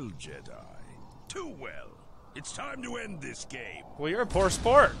doing well, Jedi. Too well. It's time to end this game. Well, you're a poor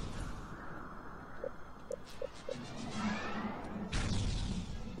sport.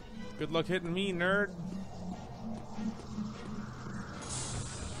 Good luck hitting me, nerd.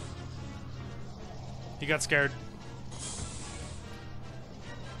 He got scared.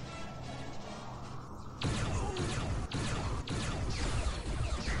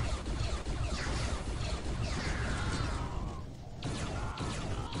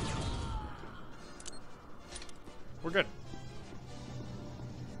 We're good.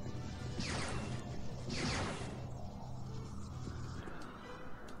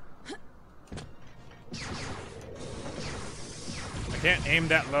 I can't aim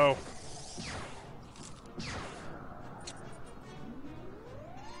that low.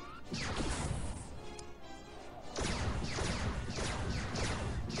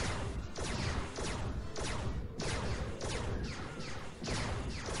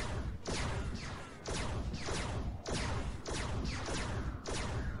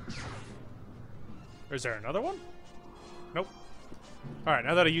 Or is there another one? Nope. Alright,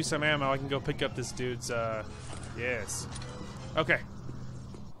 now that I use some ammo, I can go pick up this dude's, yes. Okay.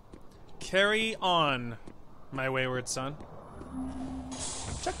 Carry on, my wayward son.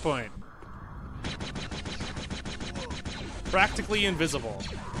 Checkpoint. Practically invisible.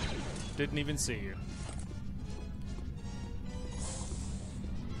 Didn't even see you.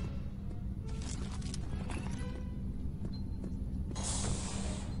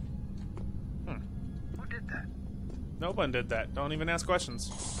 No one did that. Don't even ask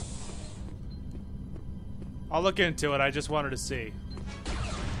questions. I'll look into it. I just wanted to see.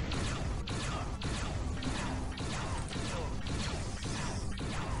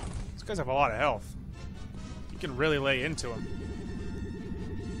 These guys have a lot of health. You can really lay into them.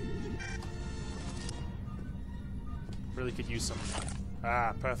 Really could use some.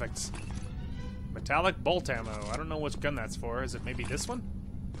 Ah, perfect. Metallic bolt ammo. I don't know which gun that's for. Is it maybe this one?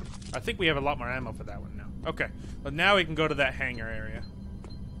 I think we have a lot more ammo for that one now. Okay, but now we can go to that hangar area.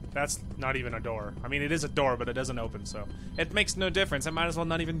 That's not even a door. I mean, it is a door, but it doesn't open, so it makes no difference. It might as well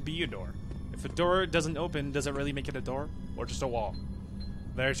not even be a door. If a door doesn't open, does it really make it a door? Or just a wall?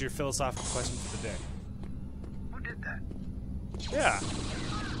 There's your philosophical question for the day. Who did that? Yeah.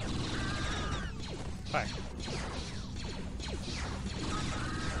 Hi.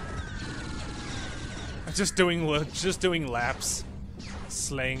 I'm just doing laps.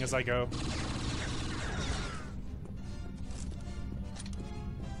 Slaying as I go.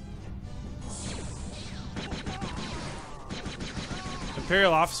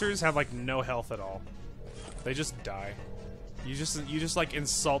 Imperial officers have like no health at all. They just die. You just like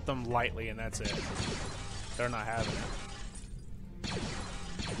insult them lightly and that's it. They're not having it.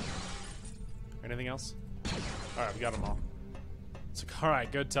 Anything else? Alright, we got them all. It's like,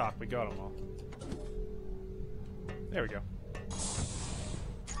 alright, good talk. We got them all. There we go.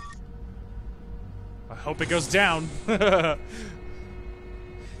 I hope it goes down.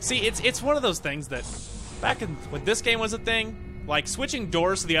 See, it's one of those things that back when this game was a thing, like switching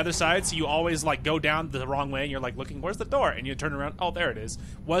doors to the other side, so you always like go down the wrong way and you're like looking, where's the door? And you turn around, oh, there it is.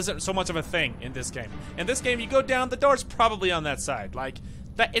 Wasn't so much of a thing in this game. In this game, you go down, the door's probably on that side. Like,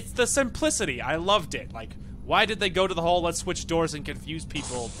 that, it's the simplicity. I loved it. Like, why did they go to the whole let's switch doors and confuse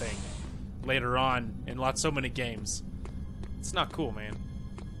people thing later on in so many games? It's not cool, man.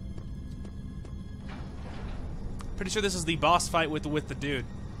 Pretty sure this is the boss fight with the dude.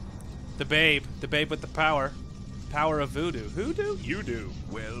 The babe with the power. Power of voodoo. Hoodoo? You do.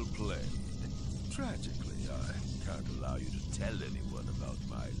 Well played. Tragically, I can't allow you to tell anyone about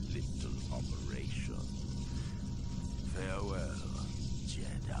my little operation. Farewell,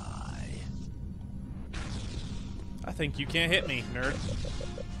 Jedi. I think you can't hit me, nerd.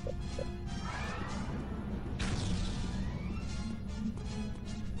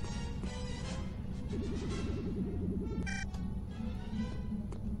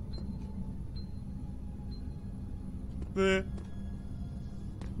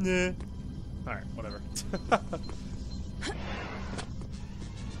 Nah. Alright, whatever.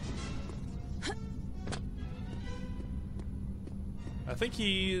 I think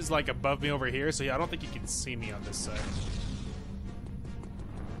he's like above me over here, so yeah, I don't think he can see me on this side.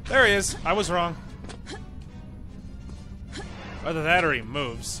 There he is. I was wrong. Either that or he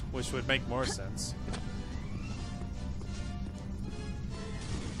moves, which would make more sense.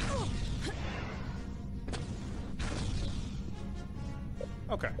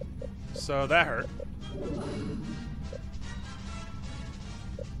 Okay. So that hurt.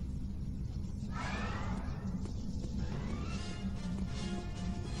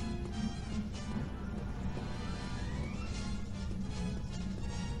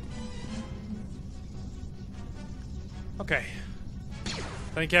 Okay.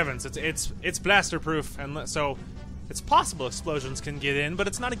 Thank heavens, it's blaster proof, and so it's possible explosions can get in, but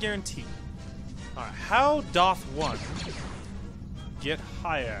it's not a guarantee. All right, how doth one get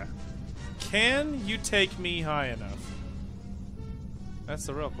higher? Can you take me high enough? That's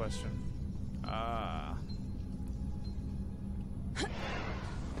the real question.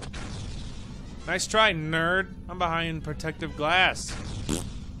 Nice try, nerd. I'm behind protective glass.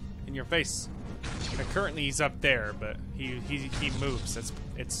 In your face. Now, currently he's up there, but he moves.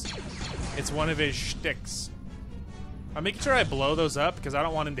 It's one of his shticks. I'm making sure I blow those up because I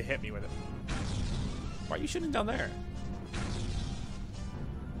don't want him to hit me with it. Why are you shooting down there?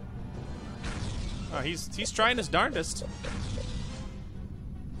 Oh, he's trying his darndest.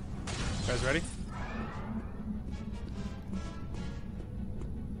 You guys ready?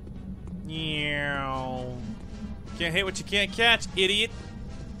 Meow. Can't hit what you can't catch, idiot.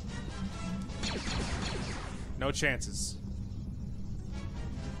 No chances.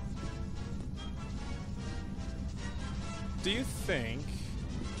 Do you think...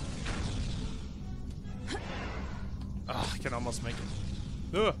 Oh, I can almost make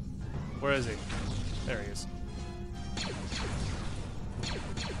it. Ugh. Where is he? There he is.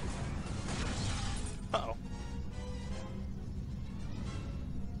 Uh-oh.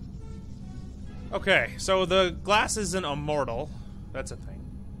 Okay, so the glass isn't immortal. That's a thing.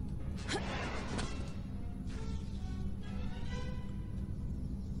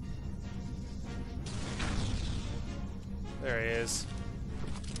 There he is.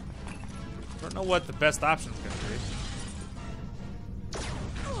 Don't know what the best option is going to be.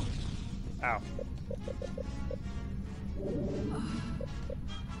 Ow.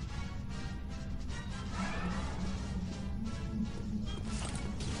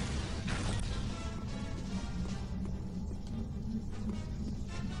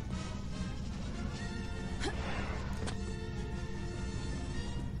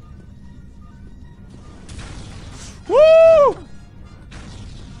 Woo!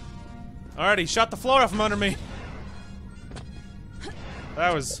 Alrighty, shot the floor off from under me.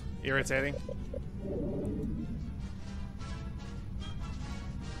 That was irritating.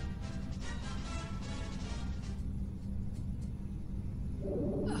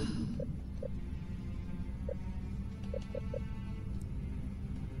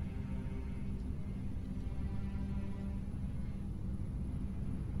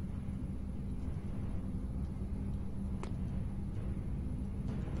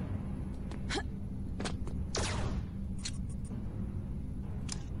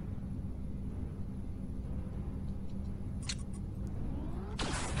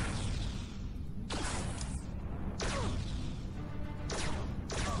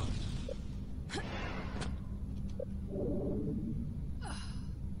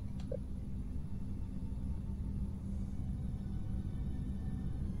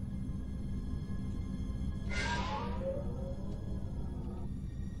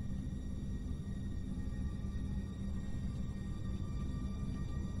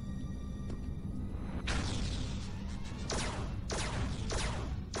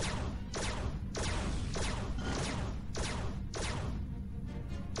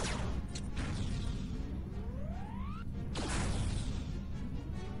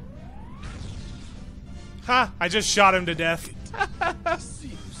 Ha! I just shot him to death.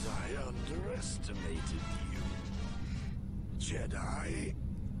 Seems I underestimated you, Jedi.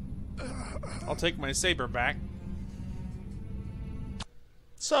 I'll take my saber back.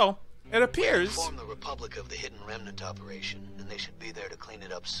 So, it appears... We informed the Republic of the hidden remnant operation, and they should be there to clean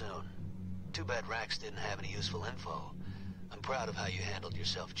it up soon. Too bad Rax didn't have any useful info. I'm proud of how you handled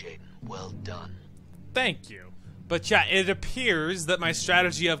yourself, Jaden. Well done. Thank you. But yeah, it appears that my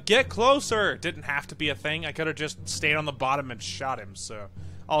strategy of get closer didn't have to be a thing. I could have just stayed on the bottom and shot him, so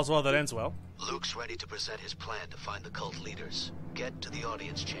all's well that ends well. Luke's ready to present his plan to find the cult leaders. Get to the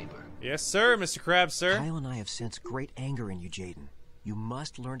audience chamber. Yes, sir, Mr. Krabs, sir. Kyle and I have sensed great anger in you, Jaden. You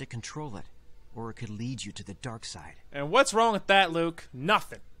must learn to control it, or it could lead you to the dark side. And what's wrong with that, Luke?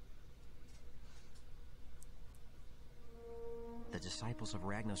 Nothing. The disciples of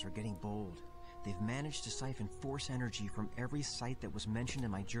Ragnos are getting bold. They've managed to siphon force energy from every site that was mentioned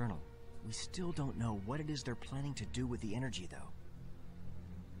in my journal. We still don't know what it is they're planning to do with the energy, though.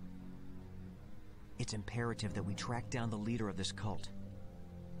 It's imperative that we track down the leader of this cult.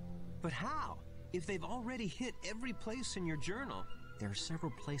 But how? If they've already hit every place in your journal, There are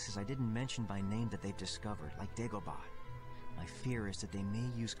several places I didn't mention by name that they've discovered, like Dagobah. My fear is that they may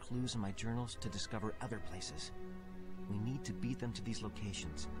use clues in my journals to discover other places. We need to beat them to these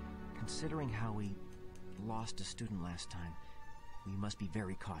locations. Considering how we lost a student last time, we must be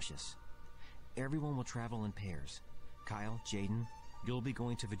very cautious. Everyone will travel in pairs. Kyle, Jaden, you'll be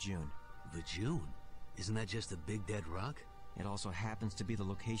going to Vajun. Vajun? Isn't that just a big dead rock? It also happens to be the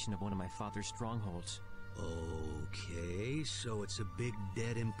location of one of my father's strongholds. Okay, so it's a big,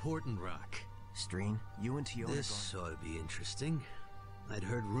 dead, important rock. Streen, you and Tio This ought to be interesting. I'd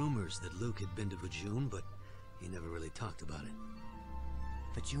heard rumors that Luke had been to Vajun, but he never really talked about it.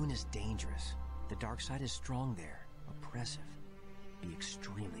 Vajun is dangerous. The dark side is strong there, oppressive. Be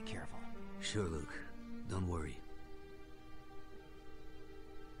extremely careful. Sure, Luke. Don't worry.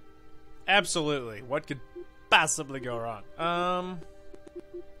 Absolutely. What could possibly go wrong?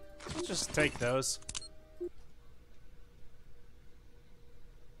 Let's just take those.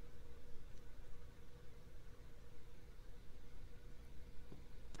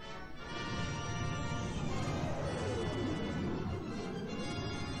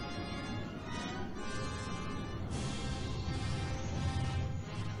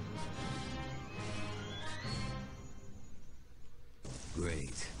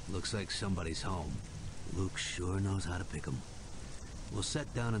 Great. Looks like somebody's home. Luke sure knows how to pick 'em. We'll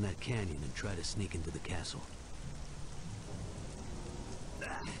set down in that canyon and try to sneak into the castle.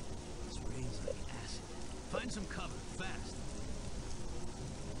 This rain's like acid. Find some cover, fast.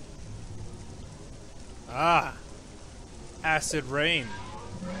 Ah. Acid rain.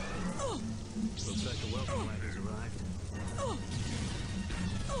 Looks like the welcome wagon's arrived.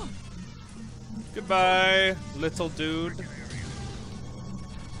 Goodbye, little dude.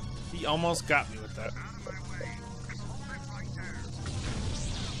 He almost got me with that.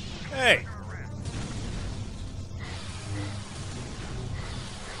 Hey!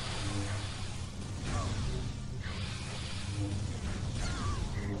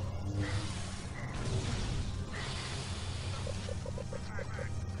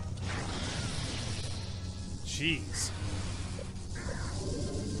 Jeez.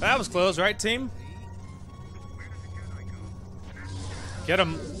 That was close, right, team? Get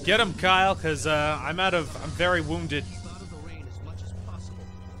him, Kyle, because I'm very wounded.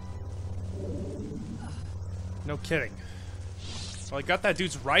 No kidding. Well, I got that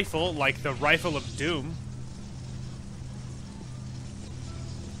dude's rifle, like the rifle of doom.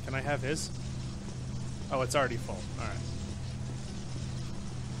 Can I have his? Oh, it's already full. Alright.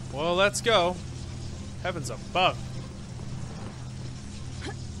 Well, let's go. Heavens above.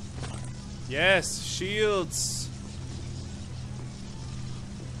 Yes, shields.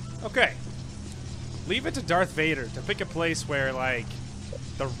 Okay. Leave it to Darth Vader to pick a place where, like,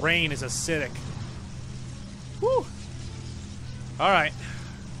 the rain is acidic. Woo! Alright.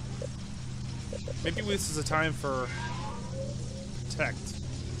 Maybe this is a time for protect.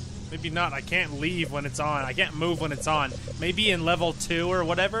 Maybe not. I can't leave when it's on. I can't move when it's on. Maybe in level 2 or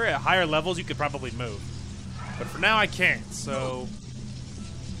whatever, at higher levels, you could probably move. But for now, I can't, so...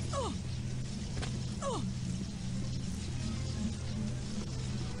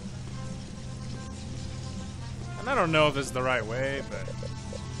 And I don't know if this is the right way, but...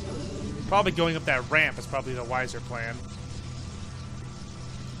 probably going up that ramp is probably the wiser plan.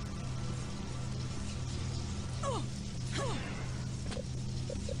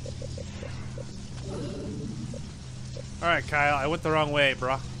 Alright, Kyle, I went the wrong way,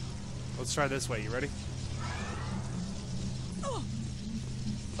 bruh. Let's try this way. You ready?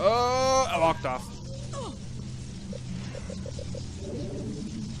 Oh, I walked off.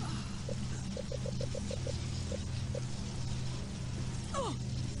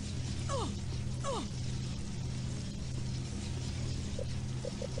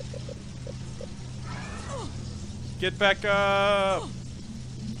 Get back up!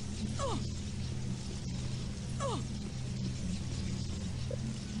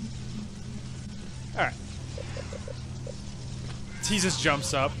 Alright. He just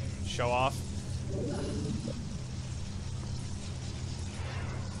jumps up. Show off.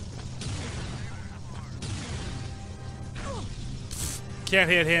 Can't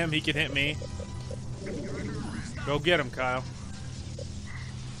hit him, he can hit me. Go get him, Kyle.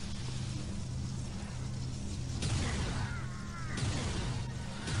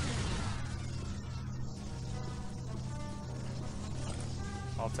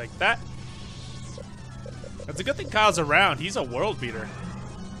 I'll take that. It's a good thing Kyle's around. He's a world beater.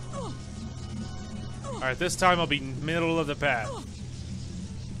 Alright, this time I'll be middle of the path.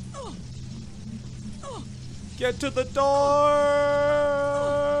 Get to the door!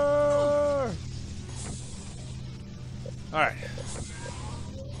 Alright.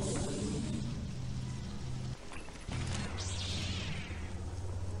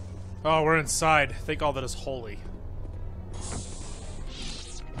 Oh, we're inside. Thank all that is holy.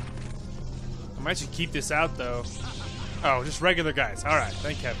 I might should keep this out, though. Oh, just regular guys. Alright,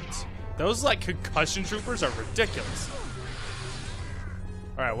 thank heavens. Those, like, concussion troopers are ridiculous.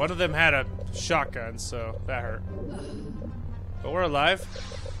 Alright, one of them had a shotgun, so that hurt. But we're alive.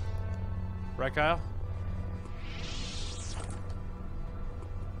 Right, Kyle?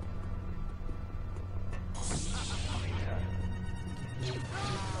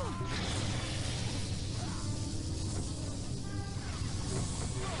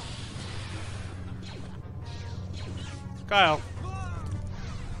 Kyle.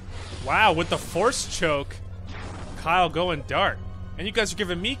 Wow, with the force choke, Kyle going dark. And you guys are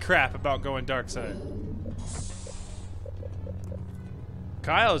giving me crap about going dark side.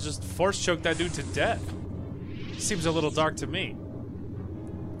 Kyle just force choked that dude to death. Seems a little dark to me.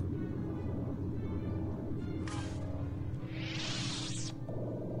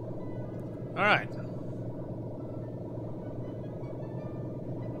 Alright.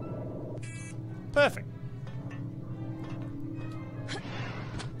 Perfect.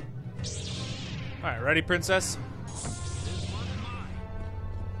 Alright, ready, princess?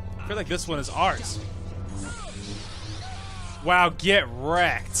 I feel like this one is ours. Wow, get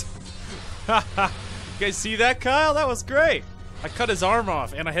wrecked. You guys see that, Kyle? That was great. I cut his arm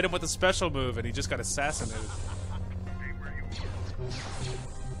off, and I hit him with a special move, and he just got assassinated.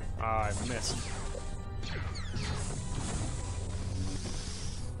 I missed.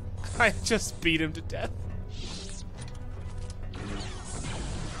 I just beat him to death.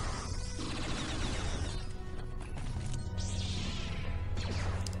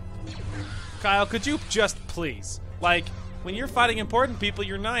 Kyle, could you just please? Like, when you're fighting important people,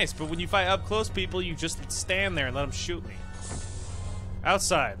 you're nice, but when you fight up close people, you just stand there and let them shoot me.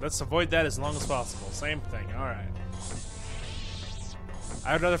 Outside, let's avoid that as long as possible. Same thing, alright.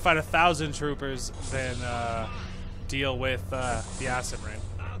 I would rather fight 1,000 troopers than deal with the acid rain.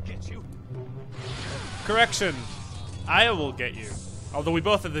 I'll get you. Correction, I will get you. Although we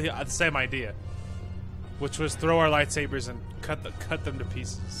both had the same idea, which was throw our lightsabers and cut them to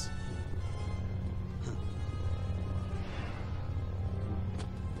pieces.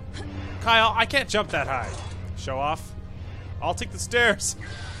 Kyle, I can't jump that high. Show off. I'll take the stairs.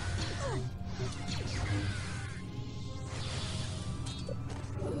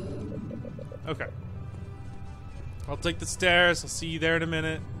 Okay. I'll take the stairs. I'll see you there in a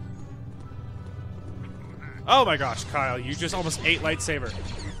minute. Oh my gosh, Kyle, you just almost ate lightsaber.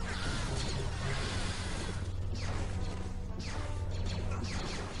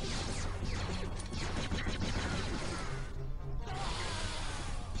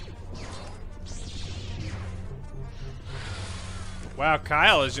 Wow,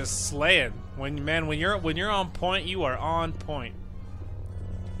 Kyle is just slaying. When you're on point, you are on point.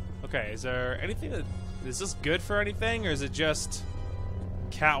 Okay, is there anything that is this good for anything, or is it just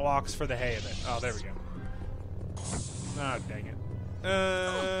catwalks for the hay of it? Oh, there we go. Oh, dang it.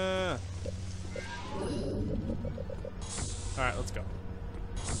 Alright, let's go.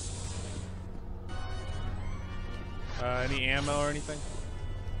 Any ammo or anything?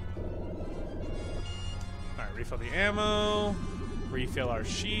 Alright, refill the ammo. Refill our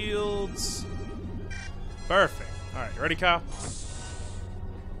shields. Perfect. Alright, you ready, Kyle?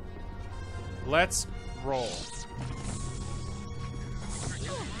 Let's roll.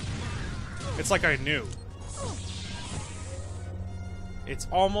 It's like I knew. It's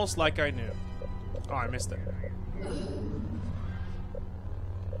almost like I knew. Oh, I missed it.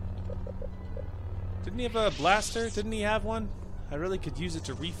 Didn't he have a blaster? Didn't he have one? I really could use it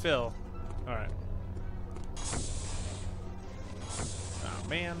to refill. Alright. Oh,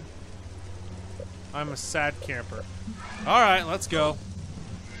 man. I'm a sad camper. Alright, let's go.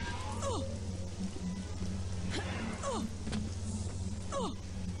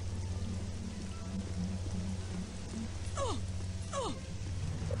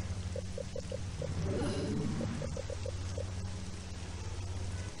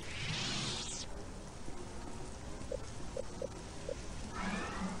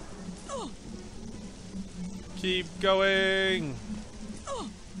 Keep going.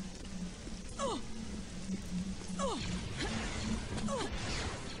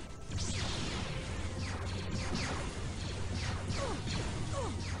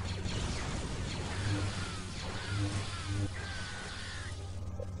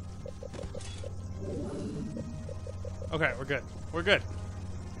 Okay, we're good. We're good.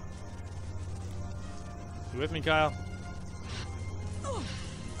 You with me, Kyle?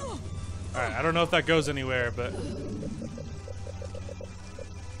 Alright, I don't know if that goes anywhere, but I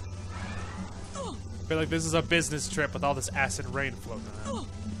feel like this is a business trip with all this acid rain floating around.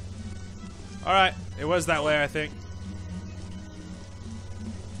 Alright, it was that way, I think.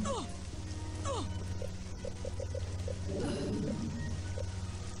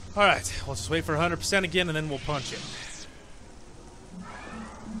 Alright, we'll just wait for 100% again and then we'll punch it.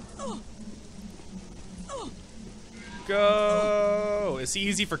 Go! It's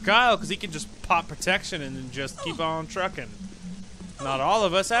easy for Kyle because he can just pop protection and then just keep on trucking. Not all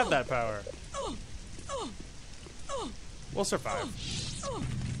of us have that power. We'll survive.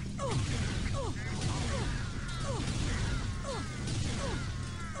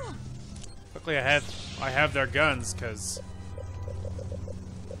 Luckily I have their guns because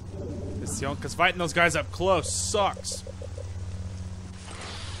fighting those guys up close sucks.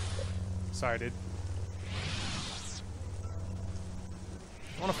 Sorry, dude.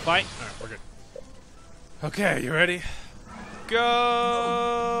 Want to fight? Alright, we're good. Okay, you ready?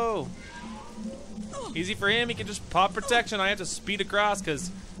 Go! Easy for him, he can just pop protection. I have to speed across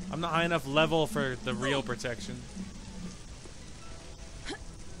because I'm not high enough level for the real protection.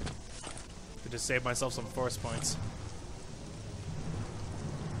 To just save myself some force points.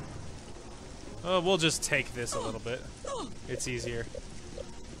 Oh, we'll just take this a little bit. It's easier.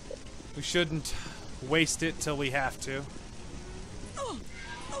 We shouldn't waste it till we have to.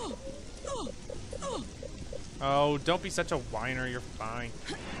 Oh, don't be such a whiner, you're fine.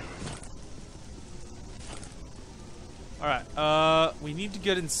 Alright, we need to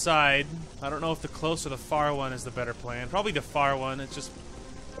get inside. I don't know if the close or the far one is the better plan. Probably the far one. It's just,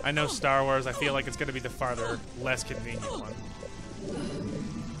 I know Star Wars, I feel like it's gonna be the farther, less convenient one.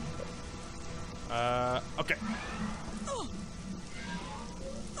 Okay.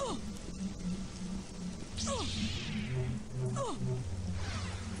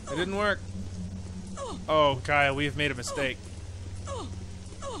 It didn't work. Oh, Kyle, we've made a mistake.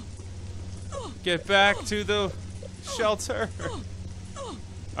 Get back to the shelter.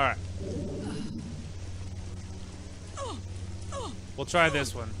 Alright. We'll try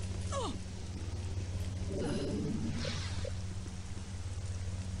this one.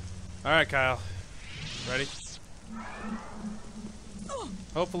 Alright, Kyle. Ready?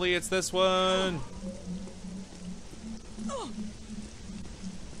 Hopefully it's this one.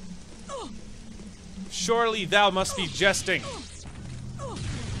 Surely thou must be jesting.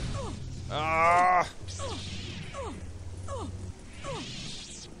 Ah!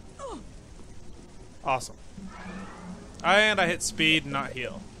 Awesome. And I hit speed, not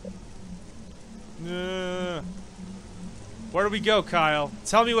heal. Where do we go, Kyle?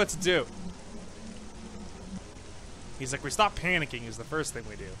 Tell me what to do. He's like, we stop panicking is the first thing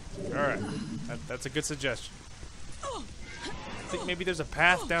we do. Alright. That's a good suggestion. I think maybe there's a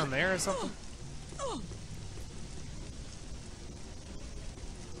path down there or something?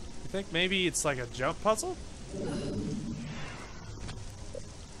 You think maybe it's like a jump puzzle?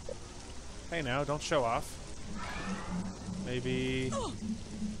 Hey now, don't show off. Maybe...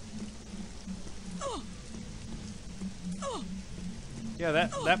 Yeah,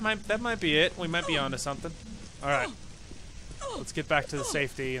 that might be it. We might be onto something. Alright. Let's get back to the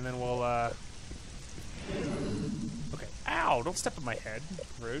safety and then we'll Okay. Ow, don't step on my head.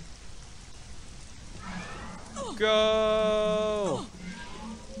 Rude. Go!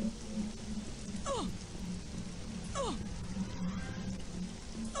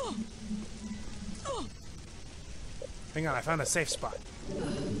 Hang on, I found a safe spot.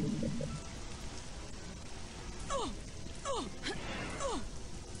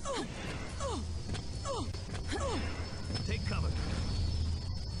 Take cover.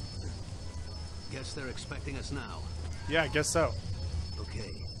 Guess they're expecting us now. Yeah, I guess so.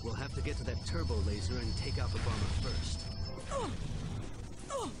 Okay, we'll have to get to that turbo laser and take out the bomber first.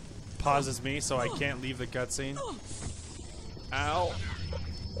 Pauses me so I can't leave the cutscene. Ow.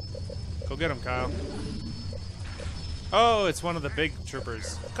 Go get him, Kyle. Oh, it's one of the big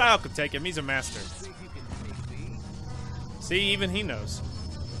troopers. Kyle could take him. He's a master. See, even he knows.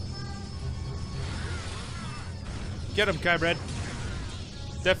 Get him, Kybred.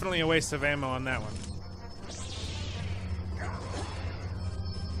 Definitely a waste of ammo on that one.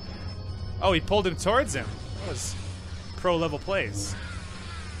 Oh, he pulled him towards him. That was pro-level plays.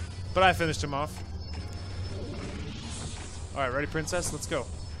 But I finished him off. Alright, ready, princess? Let's go.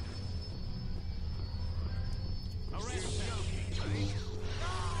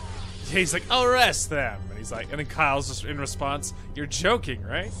 He's like, arrest them! And he's like, and then Kyle's just in response, you're joking,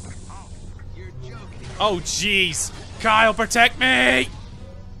 right? You're joking. Oh, jeez! Kyle, protect me!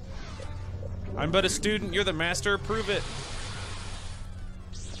 I'm but a student, you're the master, prove it.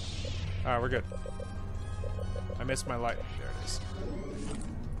 Alright, we're good. I missed my light. There it is.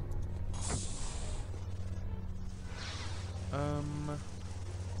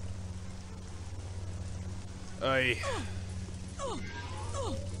 Aye.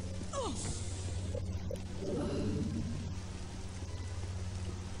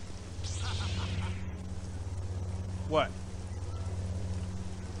 What?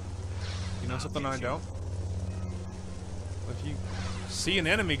 You know something I don't? If you see an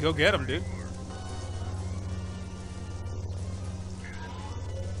enemy, go get him, dude.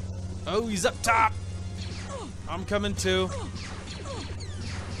 Oh, he's up top. I'm coming too.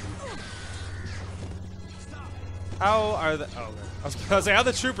 How are the? Oh, I was about to say, how are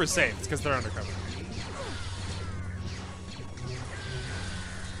the troopers safe? It's because they're undercover.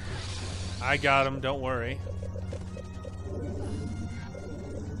 I got him. Don't worry.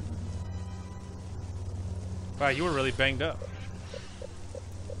 Wow, you were really banged up.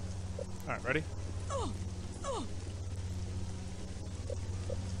 All right, ready?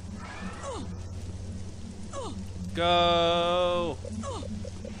 Go!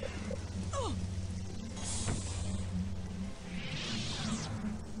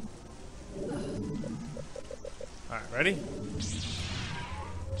 Alright, ready?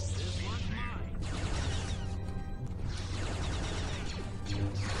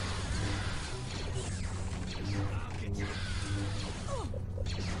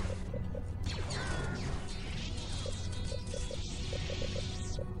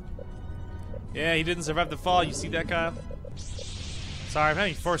 Yeah, he didn't survive the fall. You see that, Kyle? Sorry, I'm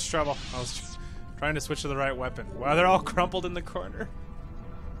having force trouble. I was trying to switch to the right weapon. Wow, they're all crumpled in the corner.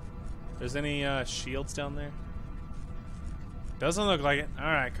 There's any shields down there? Doesn't look like it.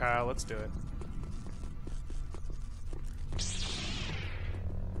 Alright, Kyle, let's do it.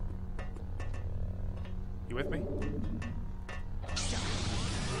 You with me?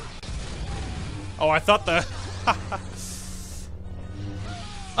 Oh, I thought the...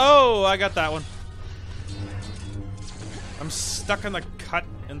 Oh, I got that one. I'm stuck in the cut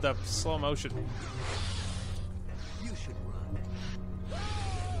in the slow motion. You should run.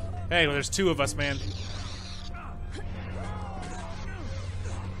 Hey, well, there's two of us, man.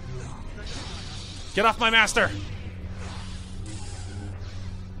 Get off my master!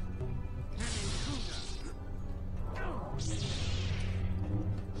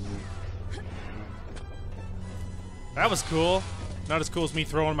 That was cool. Not as cool as me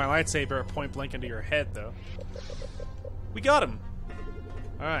throwing my lightsaber at point blank into your head, though. We got him.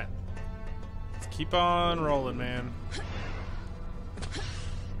 Alright. Let's keep on rolling, man.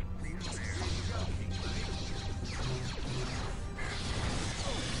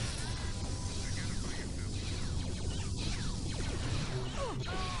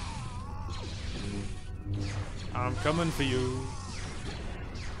 I'm coming for you.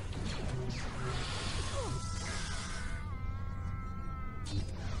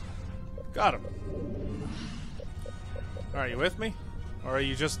 Got him. Are you with me? Or are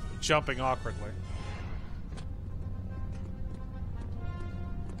you just jumping awkwardly?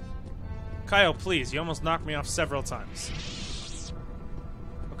 Kyle, please. You almost knocked me off several times.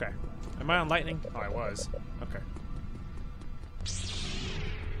 Okay. Am I on lightning? Oh, I was. Okay.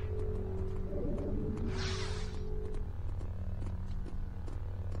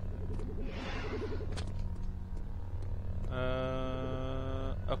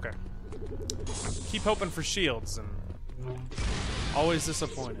 Okay. Keep hoping for shields and always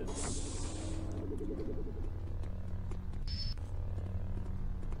disappointed.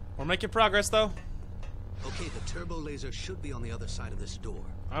 We're making progress, though. Okay, the turbo laser should be on the other side of this door.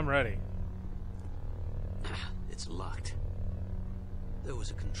 I'm ready. It's locked. There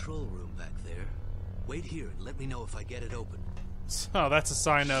was a control room back there. Wait here and let me know if I get it open. So that's a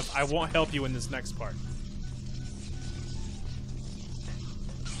sign of I won't help you in this next part.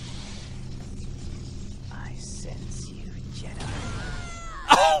 I sense you, Jedi.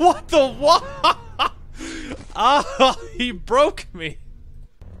 Oh, what the what? Ah, he broke me.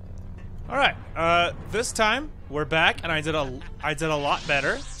 All right, this time we're back, and I did a lot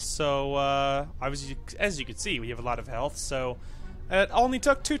better. So obviously, as you can see, we have a lot of health. So it only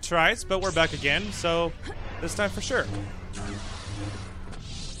took 2 tries, but we're back again. So this time for sure.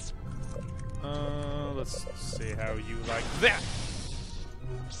 Let's see how you like that.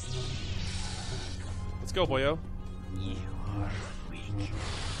 Let's go, boyo. You are weak.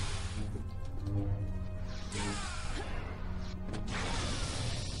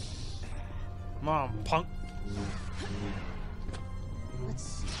 Come on, punk. Let's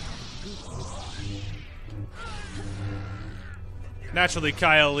see how good you are. Naturally,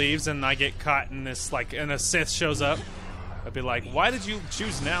 Kyle leaves, and I get caught in this, like, and a Sith shows up. I'd be like, why did you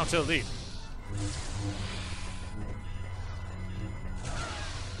choose now to leave?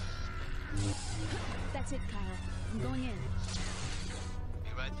 That's it, Kyle. I'm going in.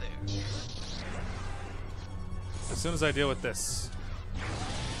 Be right there. As soon as I deal with this.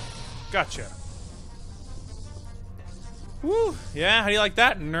 Gotcha. Woo! Yeah, how do you like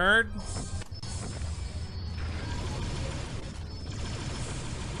that, nerd?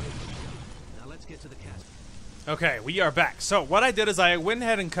 Now let's get to the castle. Okay, we are back. So what I did is I went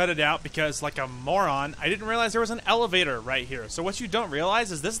ahead and cut it out because, like a moron, I didn't realize there was an elevator right here. So what you don't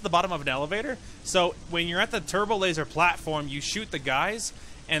realize is this is the bottom of an elevator. So when you're at the turbo laser platform, you shoot the guys,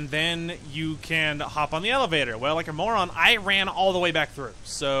 and then you can hop on the elevator. Well, like a moron, I ran all the way back through.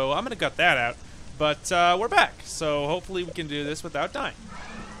 So I'm going to cut that out. But we're back. So hopefully we can do this without dying.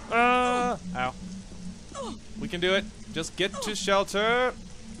 Ow. We can do it. Just get to shelter.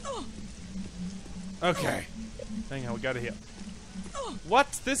 Okay. Hang on, we gotta heal.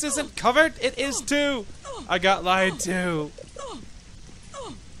 What? This isn't covered? It is too! I got lied to.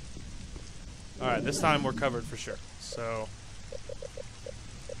 Alright, this time we're covered for sure. So...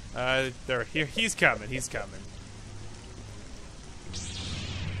 there, here, he's coming, he's coming.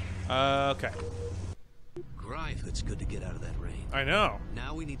 Okay. Grife, it's good to get out of that rain. I know.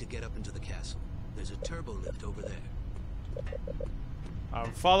 Now we need to get up into the castle. There's a turbo lift over there.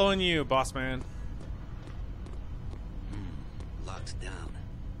 I'm following you, boss man. Locked down.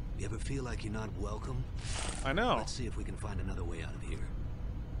 You ever feel like you're not welcome? I know. Let's see if we can find another way out of here.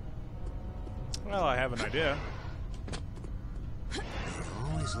 Well, I have an idea. They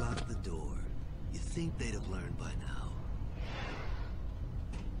always lock the door. You think they'd have learned by now.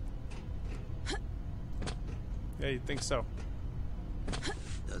 Yeah, you'd think so.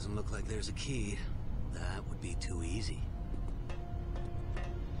 Doesn't look like there's a key. That would be too easy.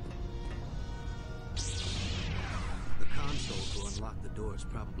 The console to unlock the door is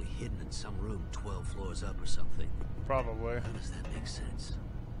probably hidden in some room 12 floors up or something. Probably. How does that make sense?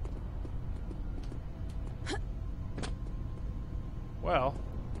 Well.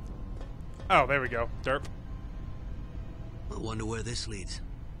 Oh, there we go. Derp. I wonder where this leads.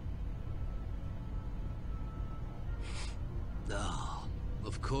 Oh,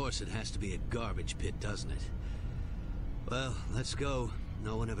 of course it has to be a garbage pit, doesn't it? Well, let's go.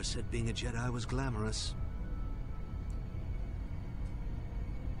 No one ever said being a Jedi was glamorous.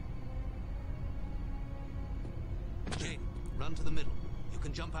 Jaden, run to the middle. You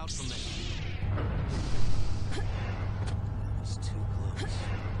can jump out from there. That was too close.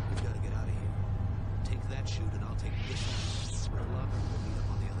 We've got to get out of here. Take that chute and I'll take this one. With luck, we'll meet up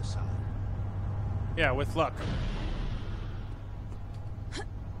on the other side. Yeah, with luck.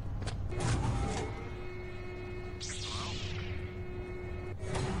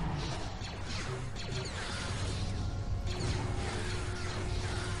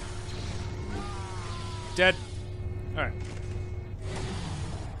 Dead. Alright.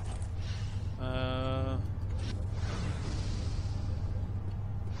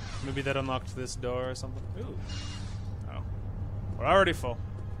 Maybe that unlocked this door or something. Ooh. Oh. We're already full.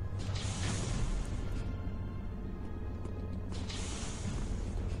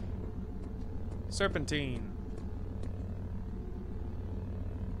 Serpentine.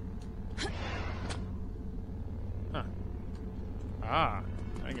 Huh. Ah.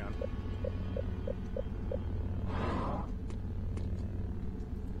 Hang on.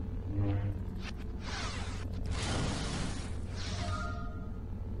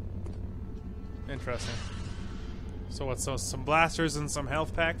 Interesting. So what's so some blasters and some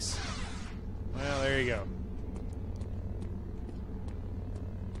health packs? Well, there you go.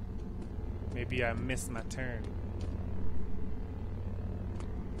 Maybe I missed my turn.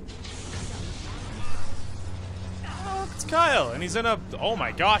 Oh, it's Kyle, and he's in a... Oh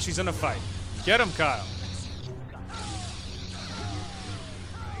my gosh, he's in a fight. Get him, Kyle.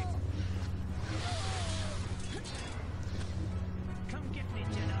 Come get me,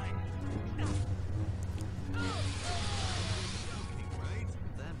 Jedi.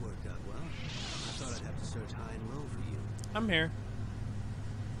 That worked out well. I thought I'd have to search high and low for you. I'm here.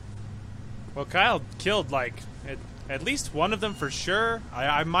 Well, Kyle killed, like, at least one of them for sure.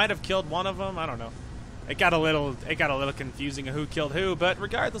 I might have killed one of them. I don't know. It got a little confusing of who killed who, but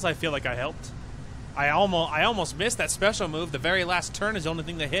regardless, I feel like I helped. I almost missed that special move. The very last turn is the only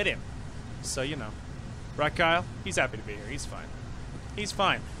thing that hit him. So, you know. Right, Kyle? He's happy to be here. He's fine. He's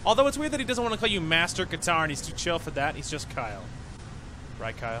fine. Although it's weird that he doesn't want to call you Master Qatar, and he's too chill for that. He's just Kyle.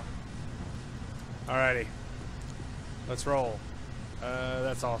 Right, Kyle? Alrighty. Let's roll.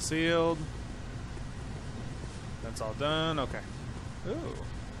 That's all sealed. That's all done. Okay. Ooh.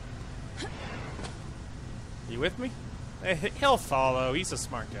 You with me? He'll follow. He's a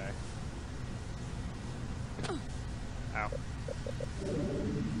smart guy. Ow.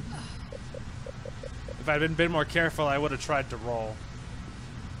 If I'd been more careful, I would have tried to roll.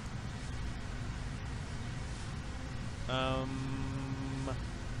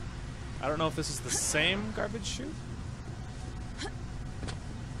 I don't know if this is the same garbage chute.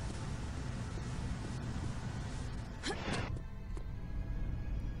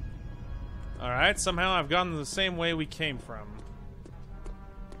 Alright, somehow I've gone the same way we came from.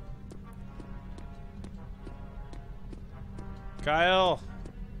 Kyle!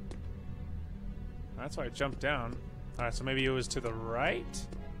 That's why I jumped down. Alright, so maybe it was to the right?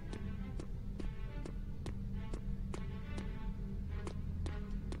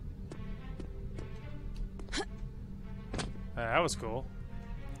 That was cool.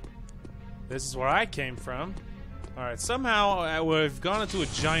 This is where I came from. Alright, somehow we've gone into a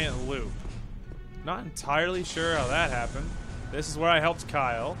giant loop. Not entirely sure how that happened. This is where I helped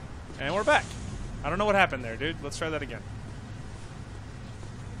Kyle. And we're back. I don't know what happened there, dude. Let's try that again.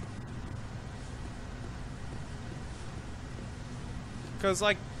 Because,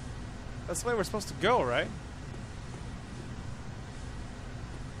 like, that's the way we're supposed to go, right?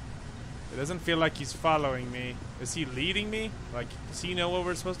 It doesn't feel like he's following me. Is he leading me? Like, does he know where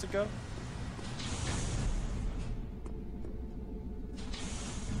we're supposed to go?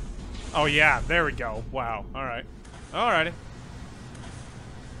 Oh, yeah. There we go. Wow. Alright. Alrighty.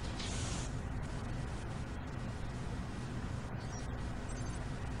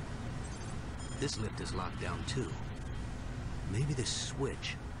 This lift is locked down, too. Maybe this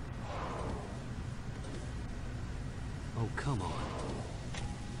switch. Oh, come on.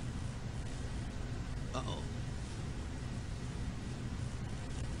 Uh-oh.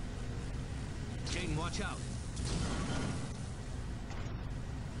 Jaden, watch out.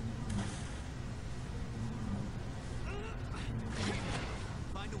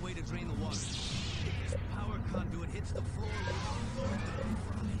 Find a way to drain the water. If this power conduit hits the floor,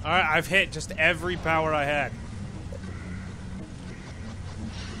 alright, I've hit just every power I had.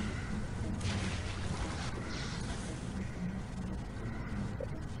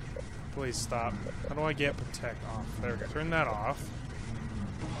 Please stop. How do I get protect off? There we go. Turn that off.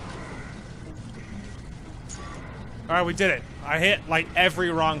 Alright, we did it. I hit like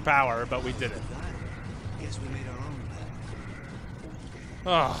every wrong power, but we did it. Guess we made our own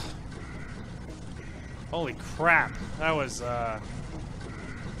Oh. path. Holy crap. That was a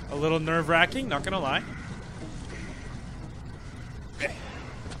little nerve-wracking, not gonna lie.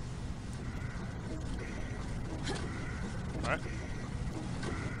 Alright.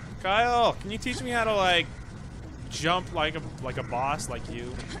 Kyle, can you teach me how to, like, jump like a boss like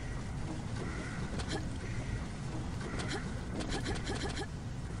you?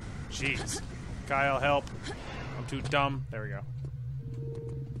 Jeez. Kyle, help. I'm too dumb. There we go.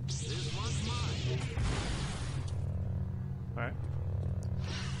 Alright.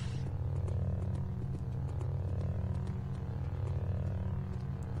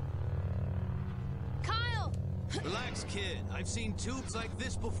 Kyle! Relax, kid. I've seen tubes like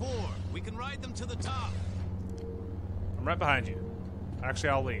this before. We can ride them to the top. I'm right behind you. Actually,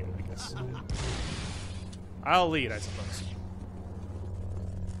 I'll lead, I guess. I'll lead, I suppose.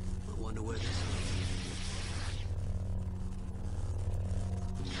 I wonder where this is.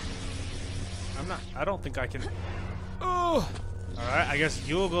 I don't think I can. Oh! Alright, I guess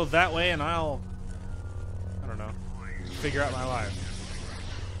you'll go that way and I don't know, figure out my life.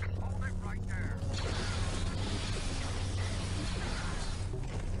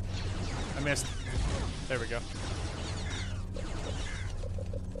 I missed. There we go.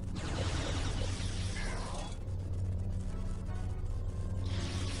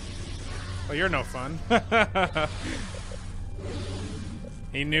 Oh, you're no fun.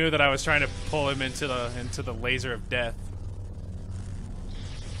 He knew that I was trying to pull him into the laser of death.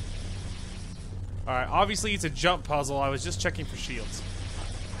 Alright, obviously it's a jump puzzle. I was just checking for shields.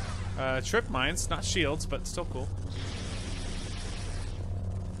 Trip mines, not shields, but still cool.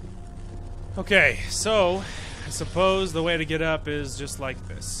 Okay, so I suppose the way to get up is just like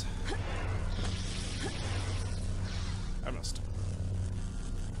this. I must.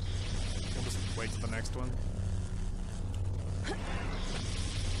 We'll just wait for the next one.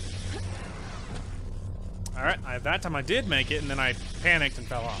 Alright, that time I did make it, and then I panicked and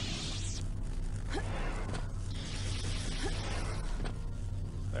fell off.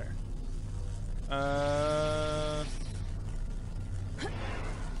 There.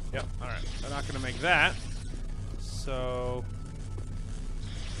 Yep, alright. I'm not gonna make that. So...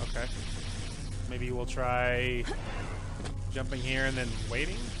 okay. Maybe we'll try jumping here and then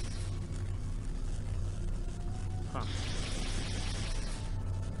waiting? Huh.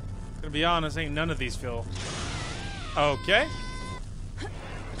 Gonna be honest, ain't none of these feel... okay.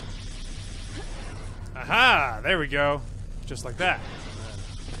 Aha! There we go. Just like that.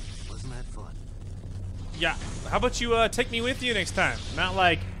 Wasn't that fun? Yeah, how about you take me with you next time? Not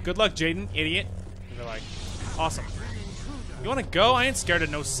like, good luck, Jaden, idiot. They're like, awesome. You wanna go? I ain't scared of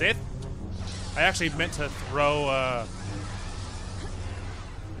no Sith. I actually meant to throw,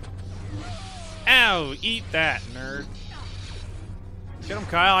 Ow! Eat that, nerd. Get him,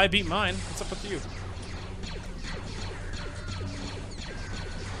 Kyle. I beat mine. What's up with you?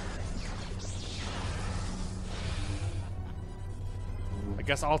 I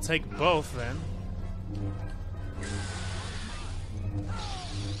guess I'll take both then.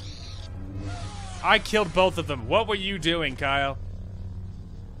 I killed both of them. What were you doing, Kyle?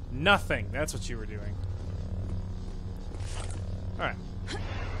 Nothing. That's what you were doing. Alright.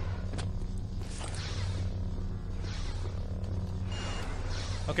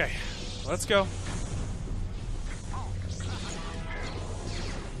 Okay, let's go.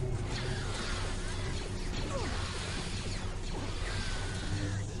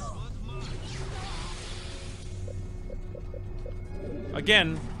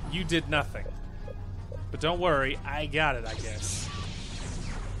 Again, you did nothing. But don't worry, I got it, I guess.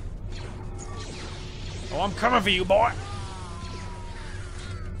 Oh, I'm coming for you, boy!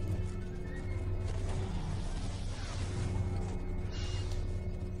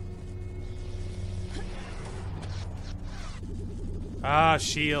 Ah,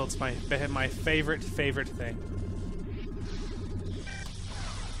 shields, my favorite thing.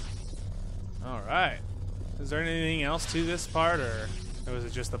 Alright. Is there anything else to this part, or was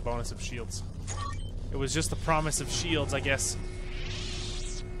it just the bonus of shields? It was just the promise of shields, I guess.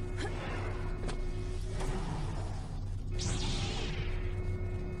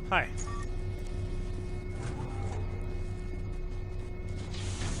 Hi.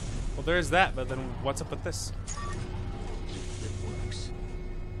 Well, there's that, but then what's up with this? It works.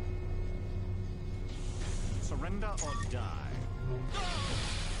 Surrender or die.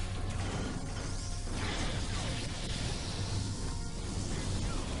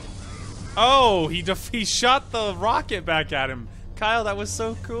 Oh, he shot the rocket back at him. Kyle, that was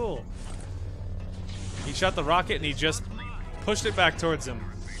so cool. He shot the rocket and he just pushed it back towards him.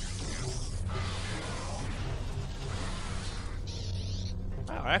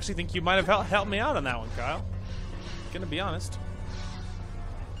 Wow, I actually think you might have helped me out on that one, Kyle. Gonna be honest.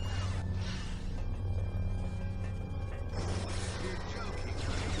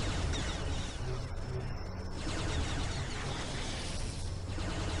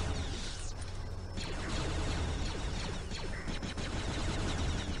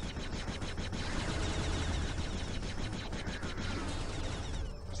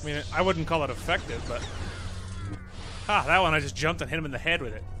 I mean, I wouldn't call it effective, but... Ah, that one I just jumped and hit him in the head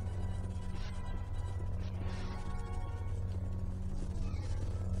with it.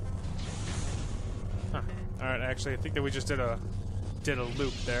 Huh. Alright, actually, I think that we just did a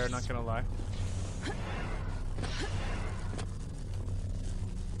loop there, not gonna lie.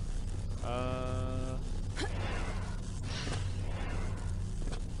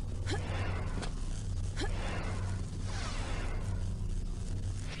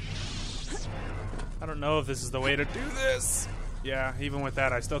 I don't know if this is the way to do this. Yeah, even with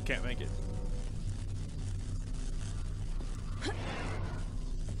that, I still can't make it.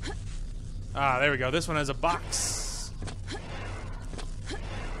 Ah, there we go. This one has a box.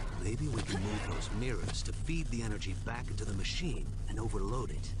 Maybe we can move those mirrors to feed the energy back into the machine and overload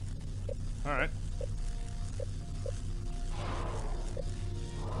it. All right.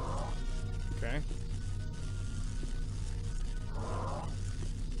 Okay.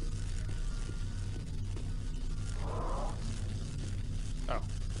 Oh,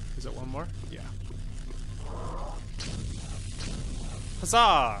 is it one more? Yeah.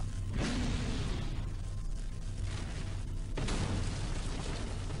 Huzzah!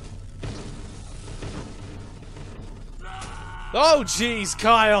 Oh, jeez,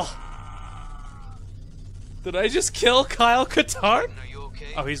 Kyle! Did I just kill Kyle Katarn? Are you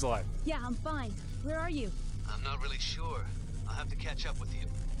okay? Oh, he's alive. Yeah, I'm fine. Where are you? I'm not really sure. I'll have to catch up with you.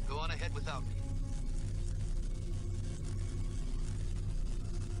 Go on ahead without me.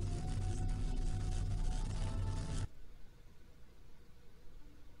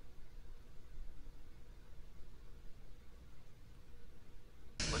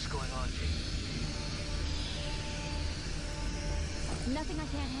 What's going on, Jaden? Nothing I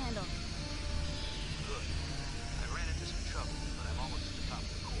can't handle. Good. I ran into some trouble, but I'm almost to the top of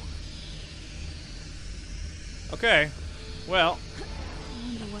the core. Okay. Well. I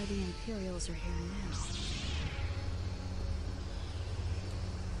wonder why the Imperials are here now.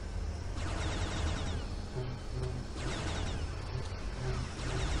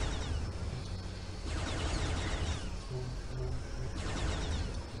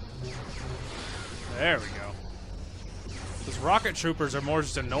 There we go. Those rocket troopers are more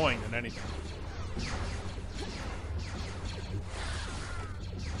just annoying than anything.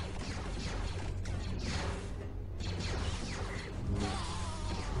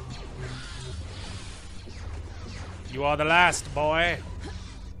 You are the last, boy.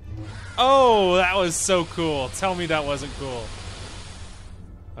 Oh, that was so cool. Tell me that wasn't cool.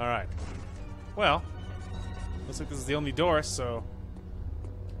 Alright. Well, looks like this is the only door, so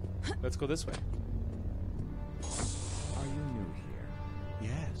let's go this way. Are you new here?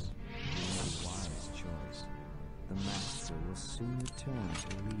 Yes. A wise choice. The Master will soon return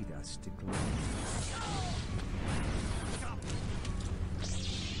to lead us to glory.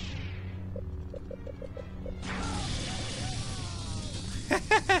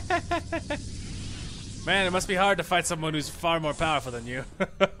 Man, it must be hard to fight someone who's far more powerful than you.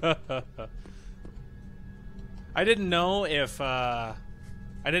 I didn't know if the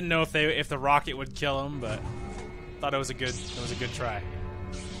rocket would kill him, but thought it was a good try.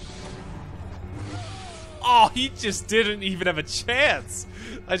 Oh, he just didn't even have a chance.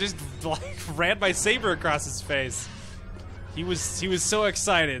 I just like ran my saber across his face. He was so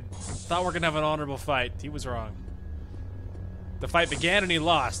excited. Thought we're gonna have an honorable fight. He was wrong. The fight began and he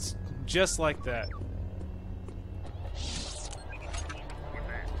lost, just like that.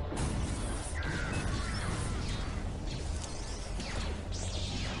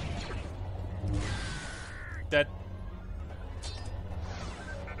 Dead.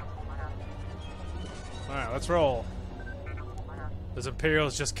 Alright, let's roll. Those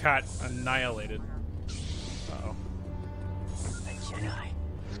Imperials just got annihilated. Uh-oh. The Jedi.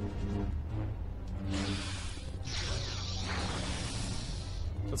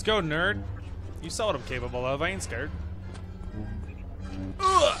 Let's go, nerd. You saw what I'm capable of. I ain't scared.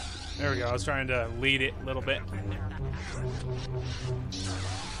 Ugh! There we go. I was trying to lead it a little bit.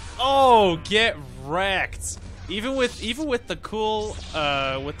 Oh, get wrecked! Even with the cool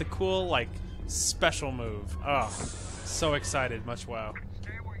like special move. Oh, so excited. Much wow.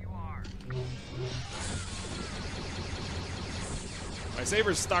 My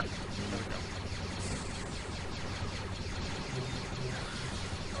saber's stuck. There we go.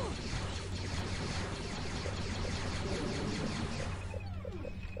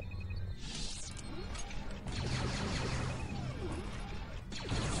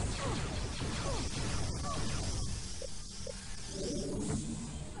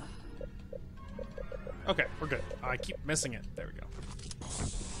 Okay, we're good. I keep missing it. There we go.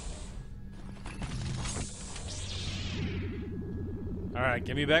 Alright,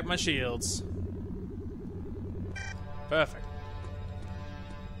 give me back my shields. Perfect.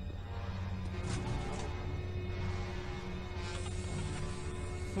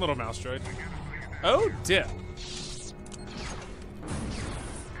 Little mouse droid. Oh, dear.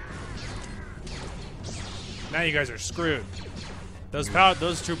 Now you guys are screwed. Those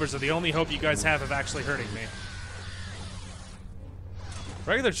troopers are the only hope you guys have of actually hurting me.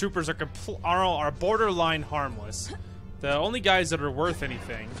 Regular troopers are borderline harmless. The only guys that are worth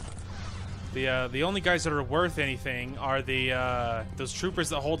anything, the only guys that are worth anything are those troopers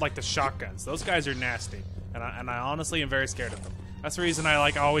that hold like the shotguns. Those guys are nasty, and I honestly am very scared of them. That's the reason I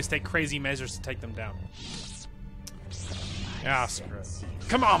always take crazy measures to take them down. Yeah, screw it.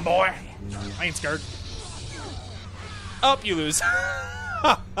 Come on, boy. I ain't scared. Up, you lose.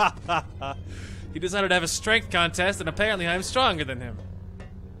 He decided to have a strength contest, and apparently I'm stronger than him.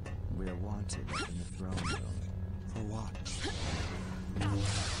 We're wanted in the throne room. For what?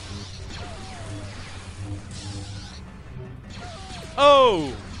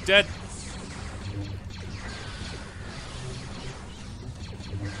 Oh, dead.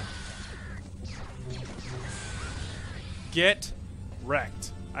 Get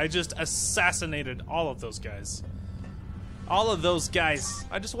wrecked. I just assassinated all of those guys. All of those guys.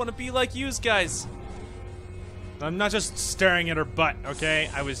 I just want to be like you guys. I'm not just staring at her butt, okay?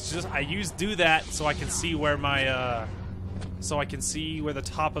 I do that so I can see where my so I can see where the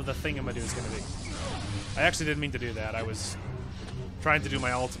top of the thingamadoo is gonna be. I actually didn't mean to do that. I was trying to do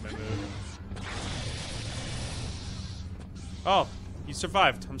my ultimate move. Oh, you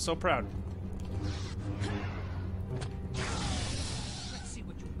survived. I'm so proud. Let's see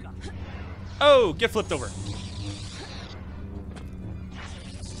what you got. Oh, get flipped over.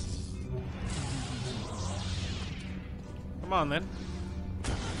 Come on, then.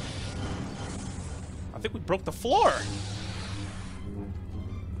 I think we broke the floor.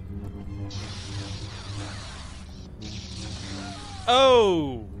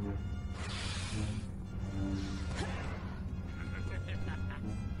 Oh!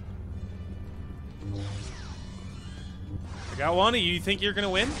 I got one. You think you're gonna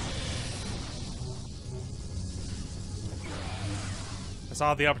win?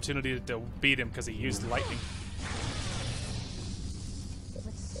 saw the opportunity to beat him because he used lightning.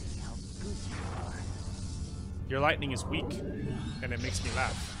 Let's see how good you are. Your lightning is weak, and it makes me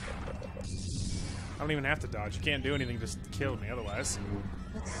laugh. I don't even have to dodge. You can't do anything, just kill me otherwise.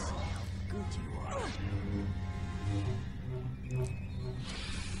 Let's see how good you are.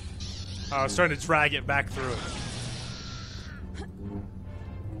 Oh, I was trying to drag it back through it.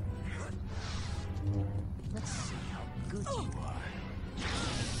 Let's see how good you are.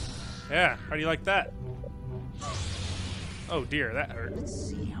 Yeah, how do you like that? Oh dear, that hurt. Let's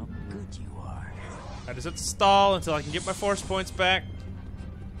see how good you are. I just have to stall until I can get my force points back.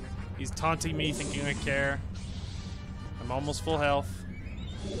 He's taunting me, thinking I care. I'm almost full health.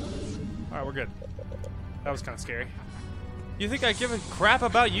 Alright, we're good. That was kind of scary. You think I give a crap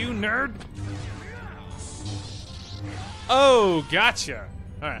about you, nerd? Oh, gotcha.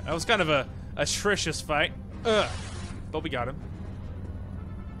 Alright, that was kind of a atrocious fight. Ugh. But we got him.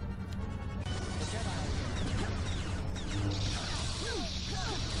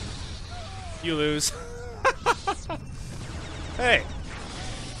 You lose. Hey.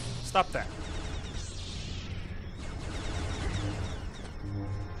 Stop that.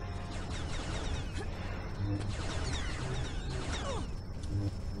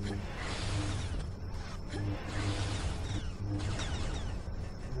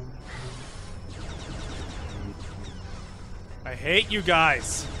 I hate you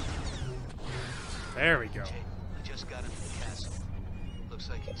guys. There we go. I just got into the castle. Looks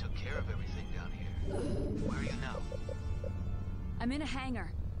like you took care of everything down here. Where are you now? I'm in a hangar.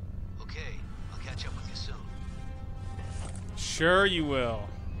 Okay, I'll catch up with you soon. Sure you will.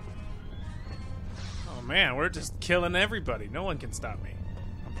 Oh man, we're just killing everybody. No one can stop me.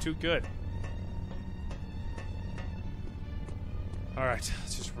 I'm too good. Alright,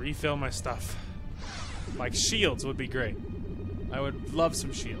 let's just refill my stuff. Like shields would be great. I would love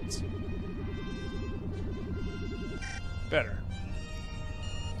some shields. Better.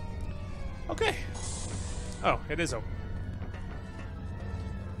 Okay. Oh, it is open.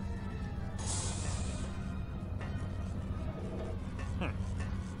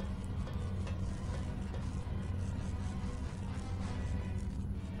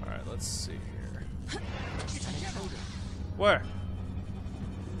 Alright, let's see here. Where?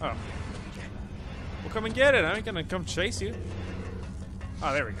 Oh. Well, come and get it. I ain't gonna come chase you.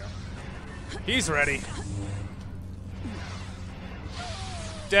 Oh, there we go. He's ready.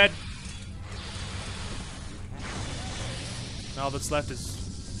 Dead. All that's left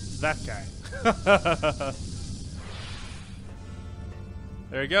is that guy.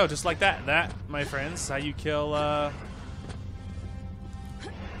 There you go, just like that. That, my friends, how you kill,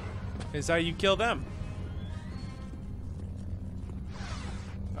 is how you kill them.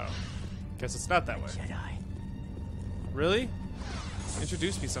 Oh. Guess it's not that way. Jedi. Really?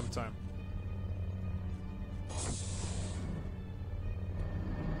 Introduce me sometime.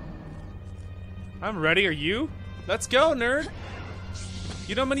 I'm ready, are you? Let's go, nerd!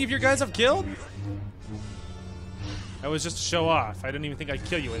 You know how many of your guys I've killed? That was just to show off. I didn't even think I'd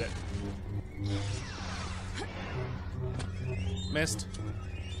kill you with it. Missed.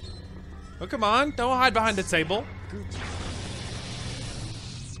 Oh, come on. Don't hide behind the table.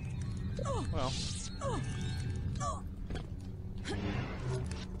 Well.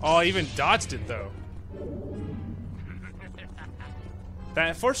 Oh, I even dodged it, though.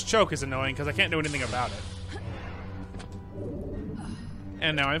 That force choke is annoying because I can't do anything about it.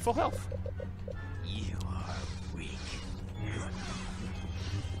 And now I'm full health. You are weak.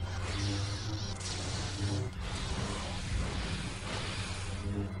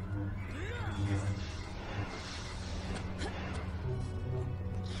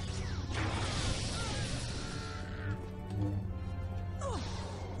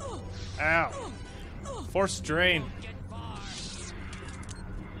 Ow. Force drain.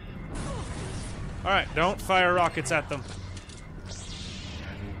 Alright, don't fire rockets at them.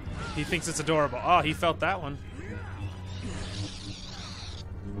 He thinks it's adorable. Oh, he felt that one.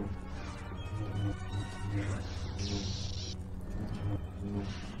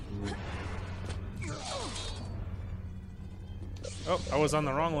 Oh, I was on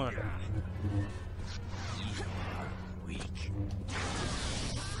the wrong one.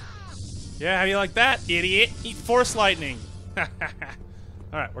 Yeah, how do you like that, idiot? Eat force lightning.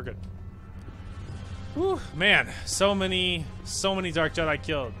 Alright, we're good. Whew, man, so many Dark Jedi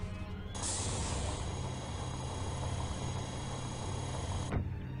killed.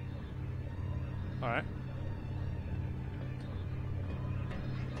 Alright.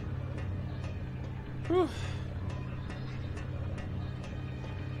 Whew.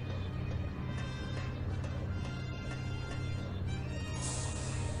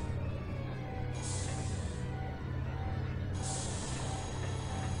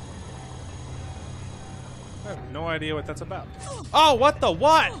 have no idea what that's about. Oh, what the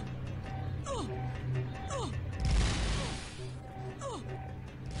what?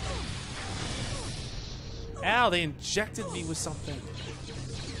 Ow, they injected me with something.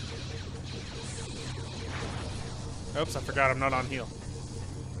 Oops, I forgot I'm not on heal.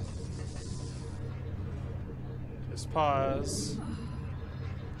 Just pause.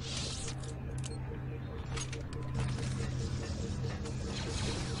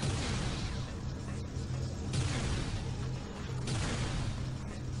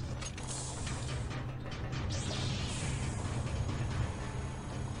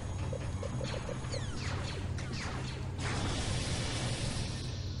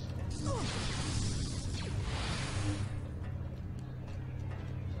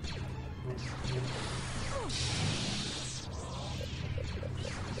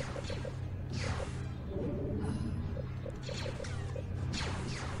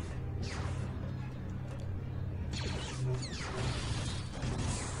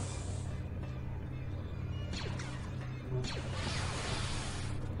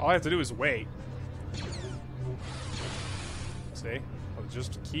 All I have to do is wait. See? I'll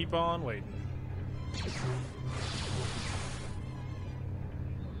just keep on waiting.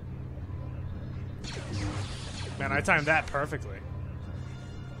 Man, I timed that perfectly.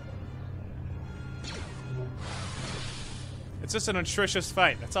 It's just an atrocious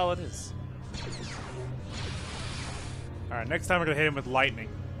fight. That's all it is. Alright, next time we're gonna hit him with lightning.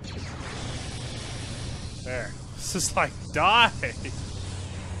 There. This is like, die!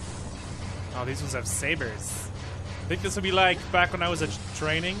 Oh, these ones have sabers. I think this would be like back when I was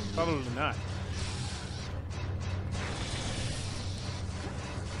training. Probably not.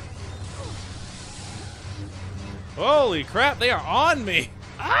 Holy crap, they are on me!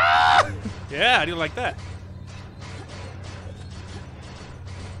 Ah! Yeah, I do like that.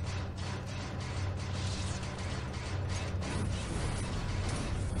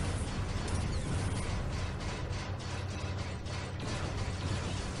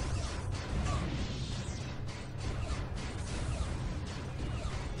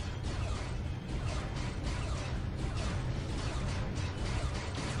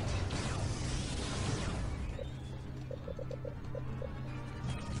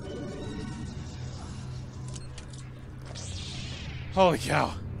 Holy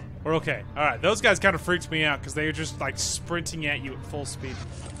cow. We're okay. Alright, those guys kind of freaked me out because they were just like sprinting at you at full speed.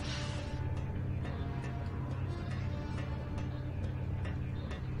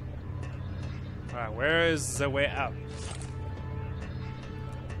 Alright, where is the way out?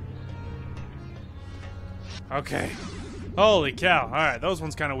 Okay. Holy cow. Alright, those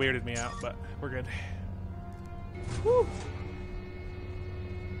ones kind of weirded me out, but we're good. Woo.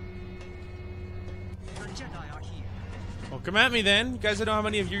 Well, come at me then. You guys don't know how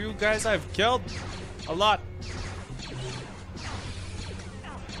many of you guys I've killed? A lot.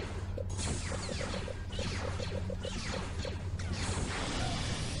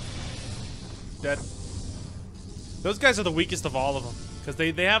 Dead. Those guys are the weakest of all of them. Because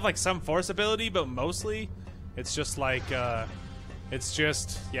they have like some force ability, but mostly it's just like, it's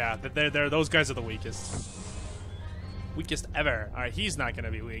just, yeah, those guys are the weakest. Weakest ever. Alright, he's not going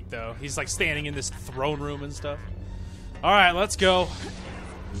to be weak though. He's like standing in this throne room and stuff. Alright, let's go.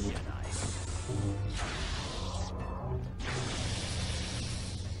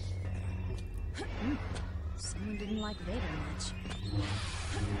 Someone didn't like Vader much.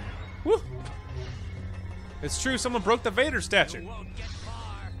 Woo! It's true, someone broke the Vader statue.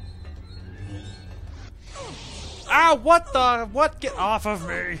 Ah, what the? What? Get off of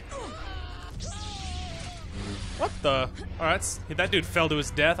me! What the? Alright, that dude fell to his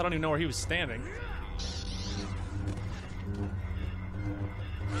death. I don't even know where he was standing.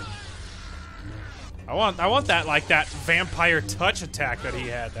 I want that, like, that vampire touch attack that he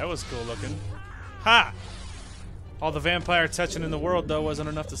had. That was cool looking. Ha! All the vampire touching in the world, though, wasn't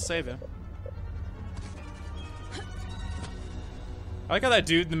enough to save him. I like how that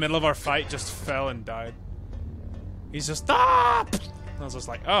dude in the middle of our fight just fell and died. He's just, ah! I was just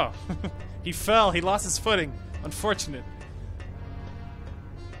like, oh. He fell. He lost his footing. Unfortunate.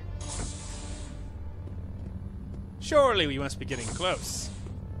 Surely we must be getting close.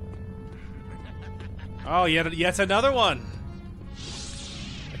 Oh, yet another one.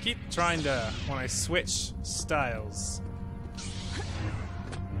 I keep trying to, when I switch styles.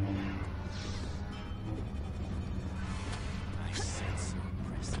 I sense your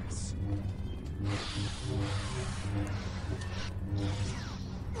presence.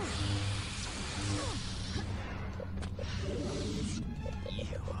 You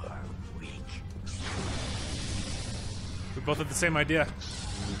are weak. We both have the same idea.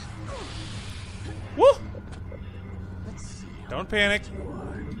 Woo! Don't panic.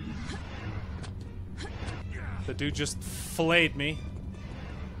 The dude just filleted me.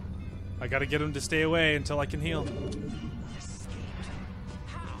 I gotta get him to stay away until I can heal.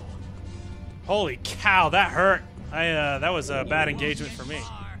 Holy cow, that hurt. That was a bad engagement for me.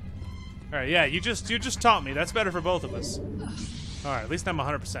 Alright, yeah, you just taught me. That's better for both of us. Alright, at least I'm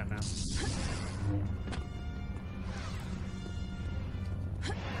 100% now.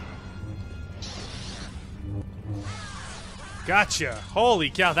 Gotcha.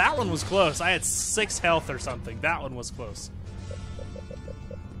 Holy cow, that one was close. I had 6 health or something. That one was close.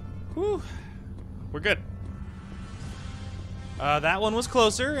 Whew. We're good. That one was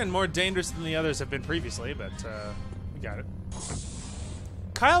closer and more dangerous than the others have been previously, but we got it.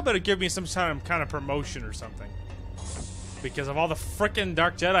 Kyle better give me some kind of promotion or something. Because of all the frickin'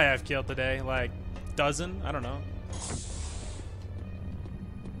 Dark Jedi I've killed today. Like, dozen? I don't know.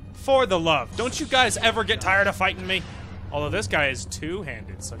 For the love. Don't you guys ever get tired of fighting me? Although this guy is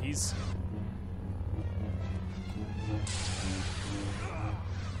two-handed, so he's...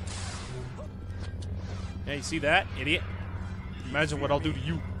 Yeah, you see that, idiot? Imagine what I'll do to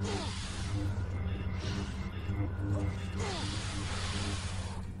you.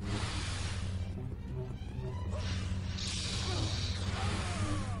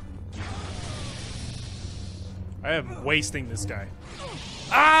 I am wasting this guy.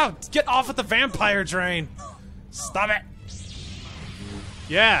 Ah! Get off of the vampire train! Stop it!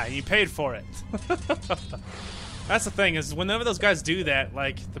 Yeah, you paid for it. That's the thing, is whenever those guys do that,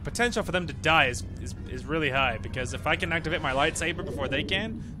 like, the potential for them to die is really high, because if I can activate my lightsaber before they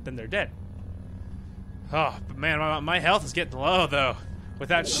can, then they're dead. Oh, but man, my health is getting low, though.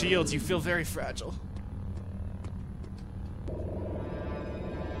 Without shields, you feel very fragile.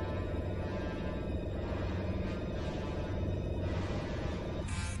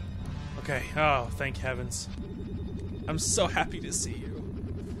 Okay, oh, thank heavens. I'm so happy to see you.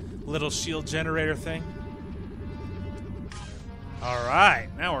 Little shield generator thing. Alright,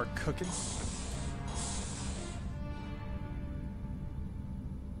 now we're cooking.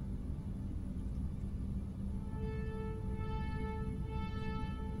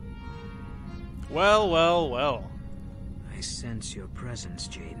 Well, well, well. I sense your presence,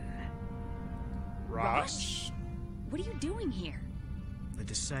 Jaden. Rosh? What are you doing here? The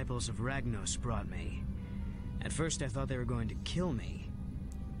disciples of Ragnos brought me. At first I thought they were going to kill me,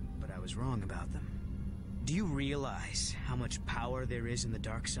 but I was wrong about them. Do you realize how much power there is in the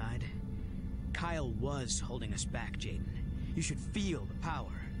dark side? Kyle was holding us back, Jaden. You should feel the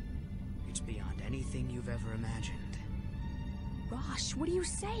power. It's beyond anything you've ever imagined. Rosh, what are you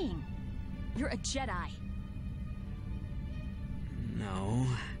saying? You're a Jedi. No,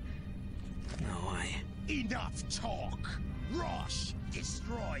 Enough talk! Rosh,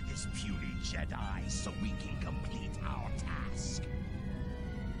 destroy this puny Jedi so we can complete our task.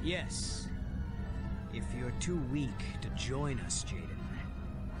 Yes. If you're too weak to join us, Jaden, then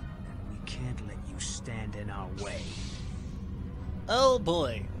we can't let you stand in our way. Oh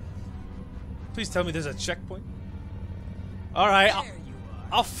boy. Please tell me there's a checkpoint. Alright,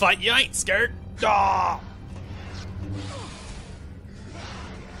 I'll fight you, I ain't scared. Ah!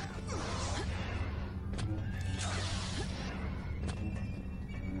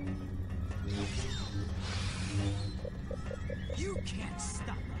 You can't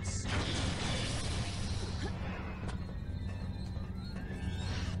stop us.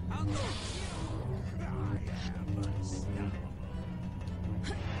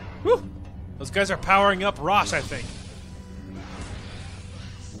 Whew. Those guys are powering up Rosh, I think.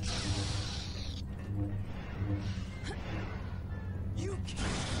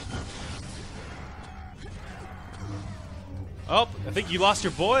 Oh, I think you lost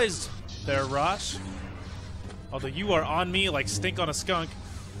your boys there, Rosh. Although you are on me like stink on a skunk.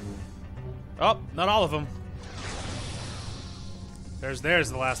 Oh, not all of them. There's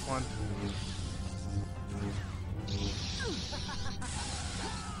the last one.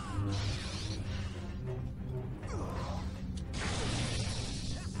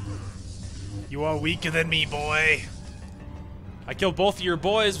 You are weaker than me, boy. I killed both of your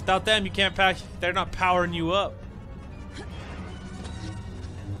boys. Without them, you can't pack. They're not powering you up.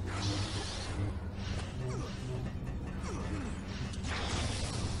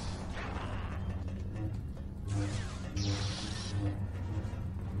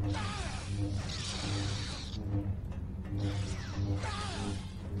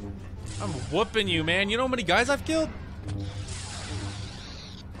 I'm whooping you, man. You know how many guys I've killed?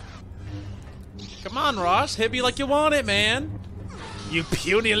 Come on, Rosh. Hit me like you want it, man. You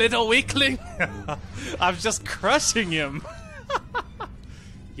puny little weakling. I'm just crushing him.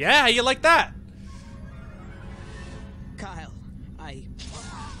 Yeah, you like that? Kyle,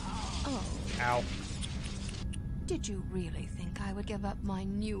 Ow. Did you really think I would give up my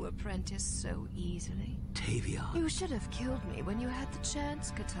new apprentice so easily? Tavion. You should have killed me when you had the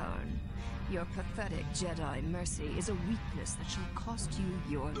chance, Katarn. Your pathetic Jedi mercy is a weakness that shall cost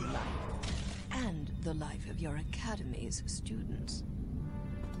you your life. And the life of your Academy's students.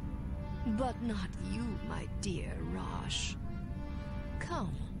 But not you, my dear Rosh.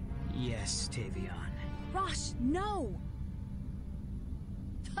 Come. Yes, Tavion. Rosh, no!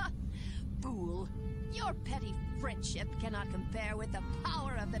 Ha! Fool. Your petty friendship cannot compare with the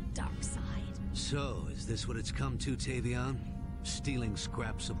power of the dark side. So, is this what it's come to, Tavion? Stealing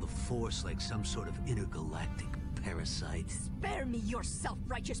scraps of the Force like some sort of intergalactic parasite? Spare me your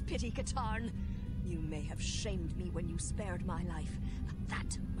self-righteous pity, Katarn. You may have shamed me when you spared my life, but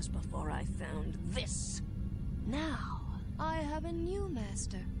that was before I found this. Now, I have a new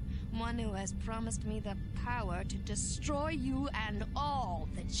master. One who has promised me the power to destroy you and all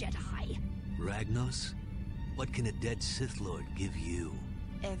the Jedi. Ragnos? What can a dead Sith Lord give you?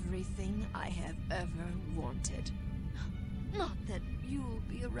 Everything I have ever wanted. Not that you'll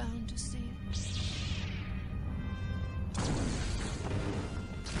be around to see it.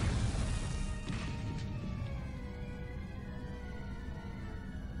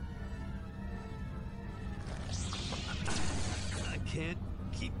 I can't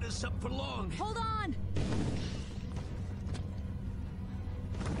keep this up for long. Hold on!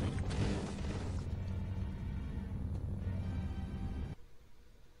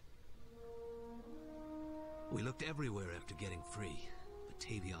 We looked everywhere after getting free, but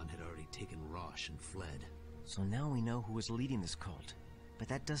Tavion had already taken Rosh and fled. So now we know who is leading this cult. But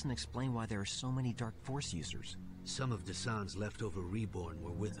that doesn't explain why there are so many Dark Force users. Some of Desan's leftover Reborn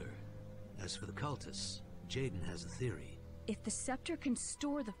were with her. As for the cultists, Jaden has a theory. If the scepter can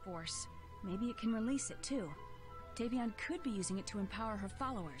store the Force, maybe it can release it too. Tavion could be using it to empower her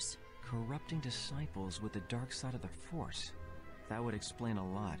followers. Corrupting disciples with the dark side of the Force. That would explain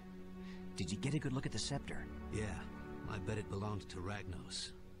a lot. Did you get a good look at the scepter? Yeah, I bet it belonged to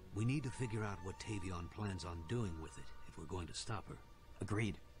Ragnos. We need to figure out what Tavion plans on doing with it if we're going to stop her.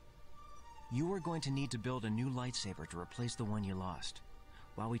 Agreed. You are going to need to build a new lightsaber to replace the one you lost.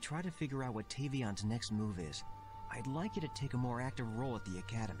 While we try to figure out what Tavion's next move is, I'd like you to take a more active role at the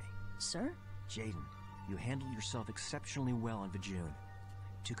Academy. Sir? Jaden, you handled yourself exceptionally well on Vijun.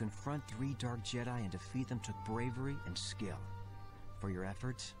 To confront 3 Dark Jedi and defeat them took bravery and skill. For your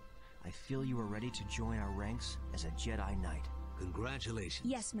efforts, I feel you are ready to join our ranks as a Jedi Knight. Congratulations.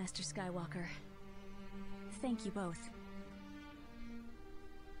 Yes, Master Skywalker. Thank you both.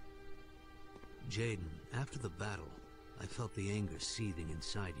 Jaden, after the battle, I felt the anger seething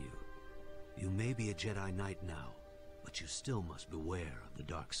inside you. You may be a Jedi Knight now, but you still must beware of the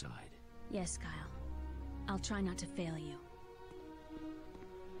dark side. Yes, Kyle. I'll try not to fail you.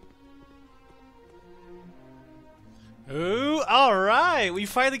 Ooh, all right. We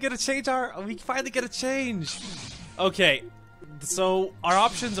finally get a change. Okay. So our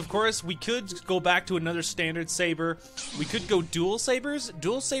options, of course, we could go back to another standard saber. We could go dual sabers.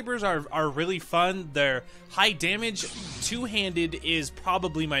 Dual sabers are really fun. They're high damage. Two-handed is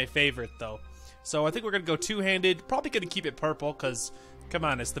probably my favorite though. So I think we're gonna go two-handed. Probably gonna keep it purple because, come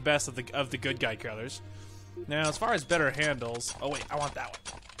on, it's the best of the good guy colors. Now, as far as better handles, oh wait, I want that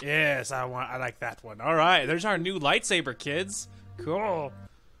one. Yes, I like that one. All right, there's our new lightsaber, kids. Cool.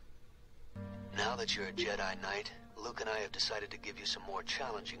 Now that you're a Jedi Knight, Luke and I have decided to give you some more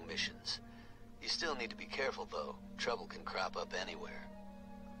challenging missions. You still need to be careful, though. Trouble can crop up anywhere.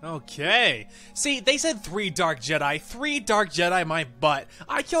 Okay. See, they said 3 Dark Jedi. 3 Dark Jedi, my butt.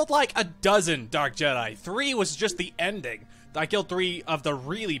 I killed like a dozen Dark Jedi. 3 was just the ending. I killed 3 of the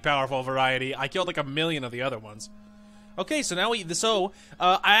really powerful variety. I killed like a million of the other ones. Okay, so now I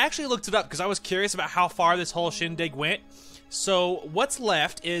actually looked it up because I was curious about how far this whole shindig went. So what's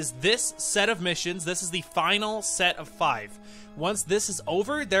left is this set of missions. This is the final set of 5. Once this is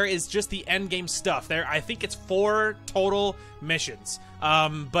over, there is just the end game stuff. I think it's 4 total missions.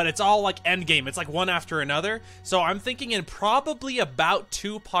 But it's all like end game. It's like one after another. So I'm thinking in probably about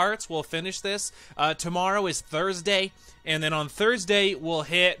 2 parts we'll finish this. Tomorrow is Thursday, and then on Thursday we'll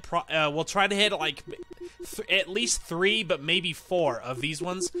try to hit like at least 3, but maybe 4 of these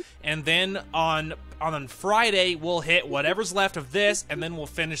ones, and then on Friday we'll hit whatever's left of this, and then we'll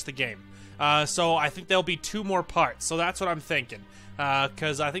finish the game. So I think there'll be 2 more parts. So that's what I'm thinking.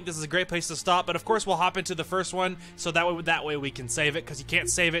 Because I think this is a great place to stop. But of course, we'll hop into the first one, so that way we can save it. Because you can't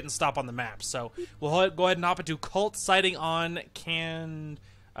save it and stop on the map. So we'll go ahead and hop into cult sighting on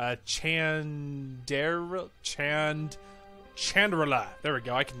Chandrila. There we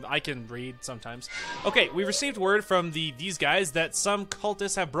go. I can read sometimes. Okay, we received word from these guys that some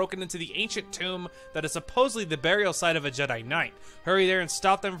cultists have broken into the ancient tomb that is supposedly the burial site of a Jedi Knight. Hurry there and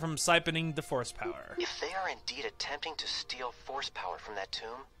stop them from siphoning the Force power. If they are indeed attempting to steal Force power from that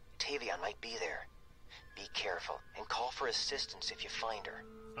tomb, Tavion might be there. Be careful and call for assistance if you find her.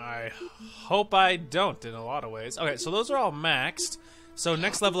 I hope I don't in a lot of ways. Okay, so those are all maxed. So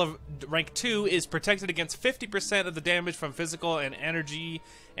next level of rank 2 is protected against 50% of the damage from physical and energy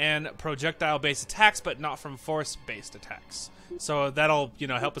and projectile-based attacks, but not from force-based attacks. So that'll,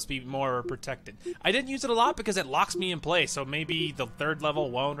 help us be more protected. I didn't use it a lot because it locks me in place, so maybe the 3rd level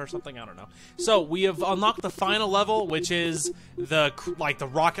won't or something, I don't know. So we have unlocked the final level, which is the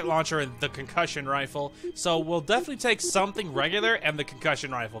rocket launcher and the concussion rifle. So we'll definitely take something regular and the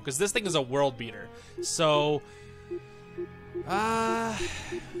concussion rifle, because this thing is a world beater. So I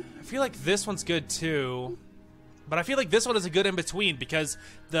feel like this one's good too, but I feel like this one is a good in between because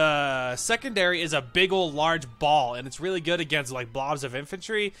the secondary is a big old large ball and it's really good against like blobs of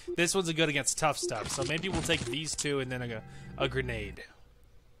infantry. This one's a good against tough stuff, so maybe we'll take these two and then a grenade.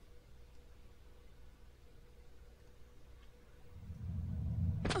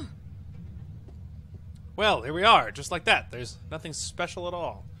 Well, here we are, just like that. There's nothing special at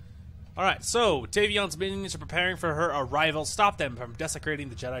all. Alright, so Tavion's minions are preparing for her arrival. Stop them from desecrating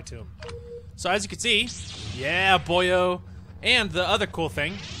the Jedi tomb. So as you can see, yeah, boyo. And the other cool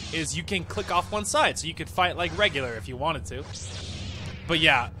thing is you can click off one side, so you could fight like regular if you wanted to. But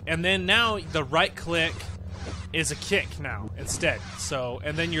yeah, and then now the right click is a kick now instead. So,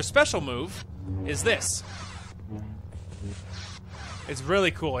 and then your special move is this. It's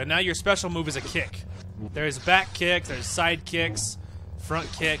really cool, and now your special move is a kick. There's back kicks, there's side kicks,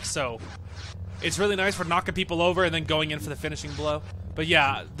 front kick, so it's really nice for knocking people over and then going in for the finishing blow. But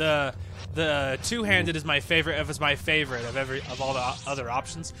yeah, the two-handed is my favorite. Of all the other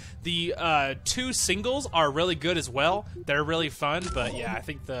options. The two singles are really good as well. They're really fun, but yeah, I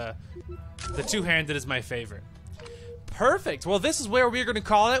think the two-handed is my favorite. Perfect. Well, this is where we're going to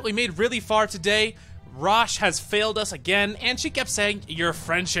call it. We made really far today. Rosh has failed us again, and she kept saying, your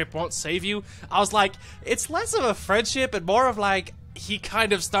friendship won't save you. I was like, it's less of a friendship and more of like, he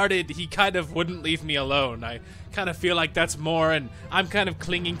kind of wouldn't leave me alone. I kind of feel like that's more, and I'm kind of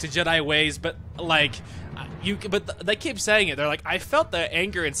clinging to Jedi ways, but like, but they keep saying it. They're like, I felt the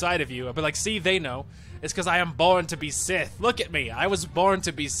anger inside of you. But like, see, they know. It's because I am born to be Sith. Look at me. I was born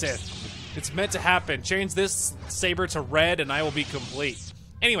to be Sith. It's meant to happen. Change this saber to red, and I will be complete.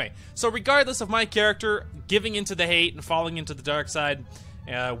 Anyway, so regardless of my character giving into the hate and falling into the dark side,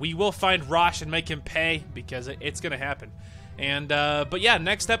 we will find Rosh and make him pay, because it's going to happen. And, but yeah,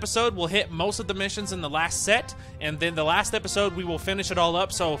 next episode we'll hit most of the missions in the last set, and then the last episode we will finish it all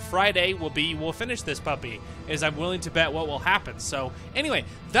up. So Friday we'll finish this puppy, as I'm willing to bet what will happen. So anyway,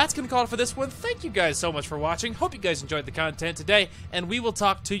 that's going to call it for this one. Thank you guys so much for watching. Hope you guys enjoyed the content today, and we will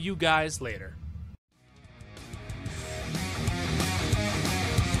talk to you guys later.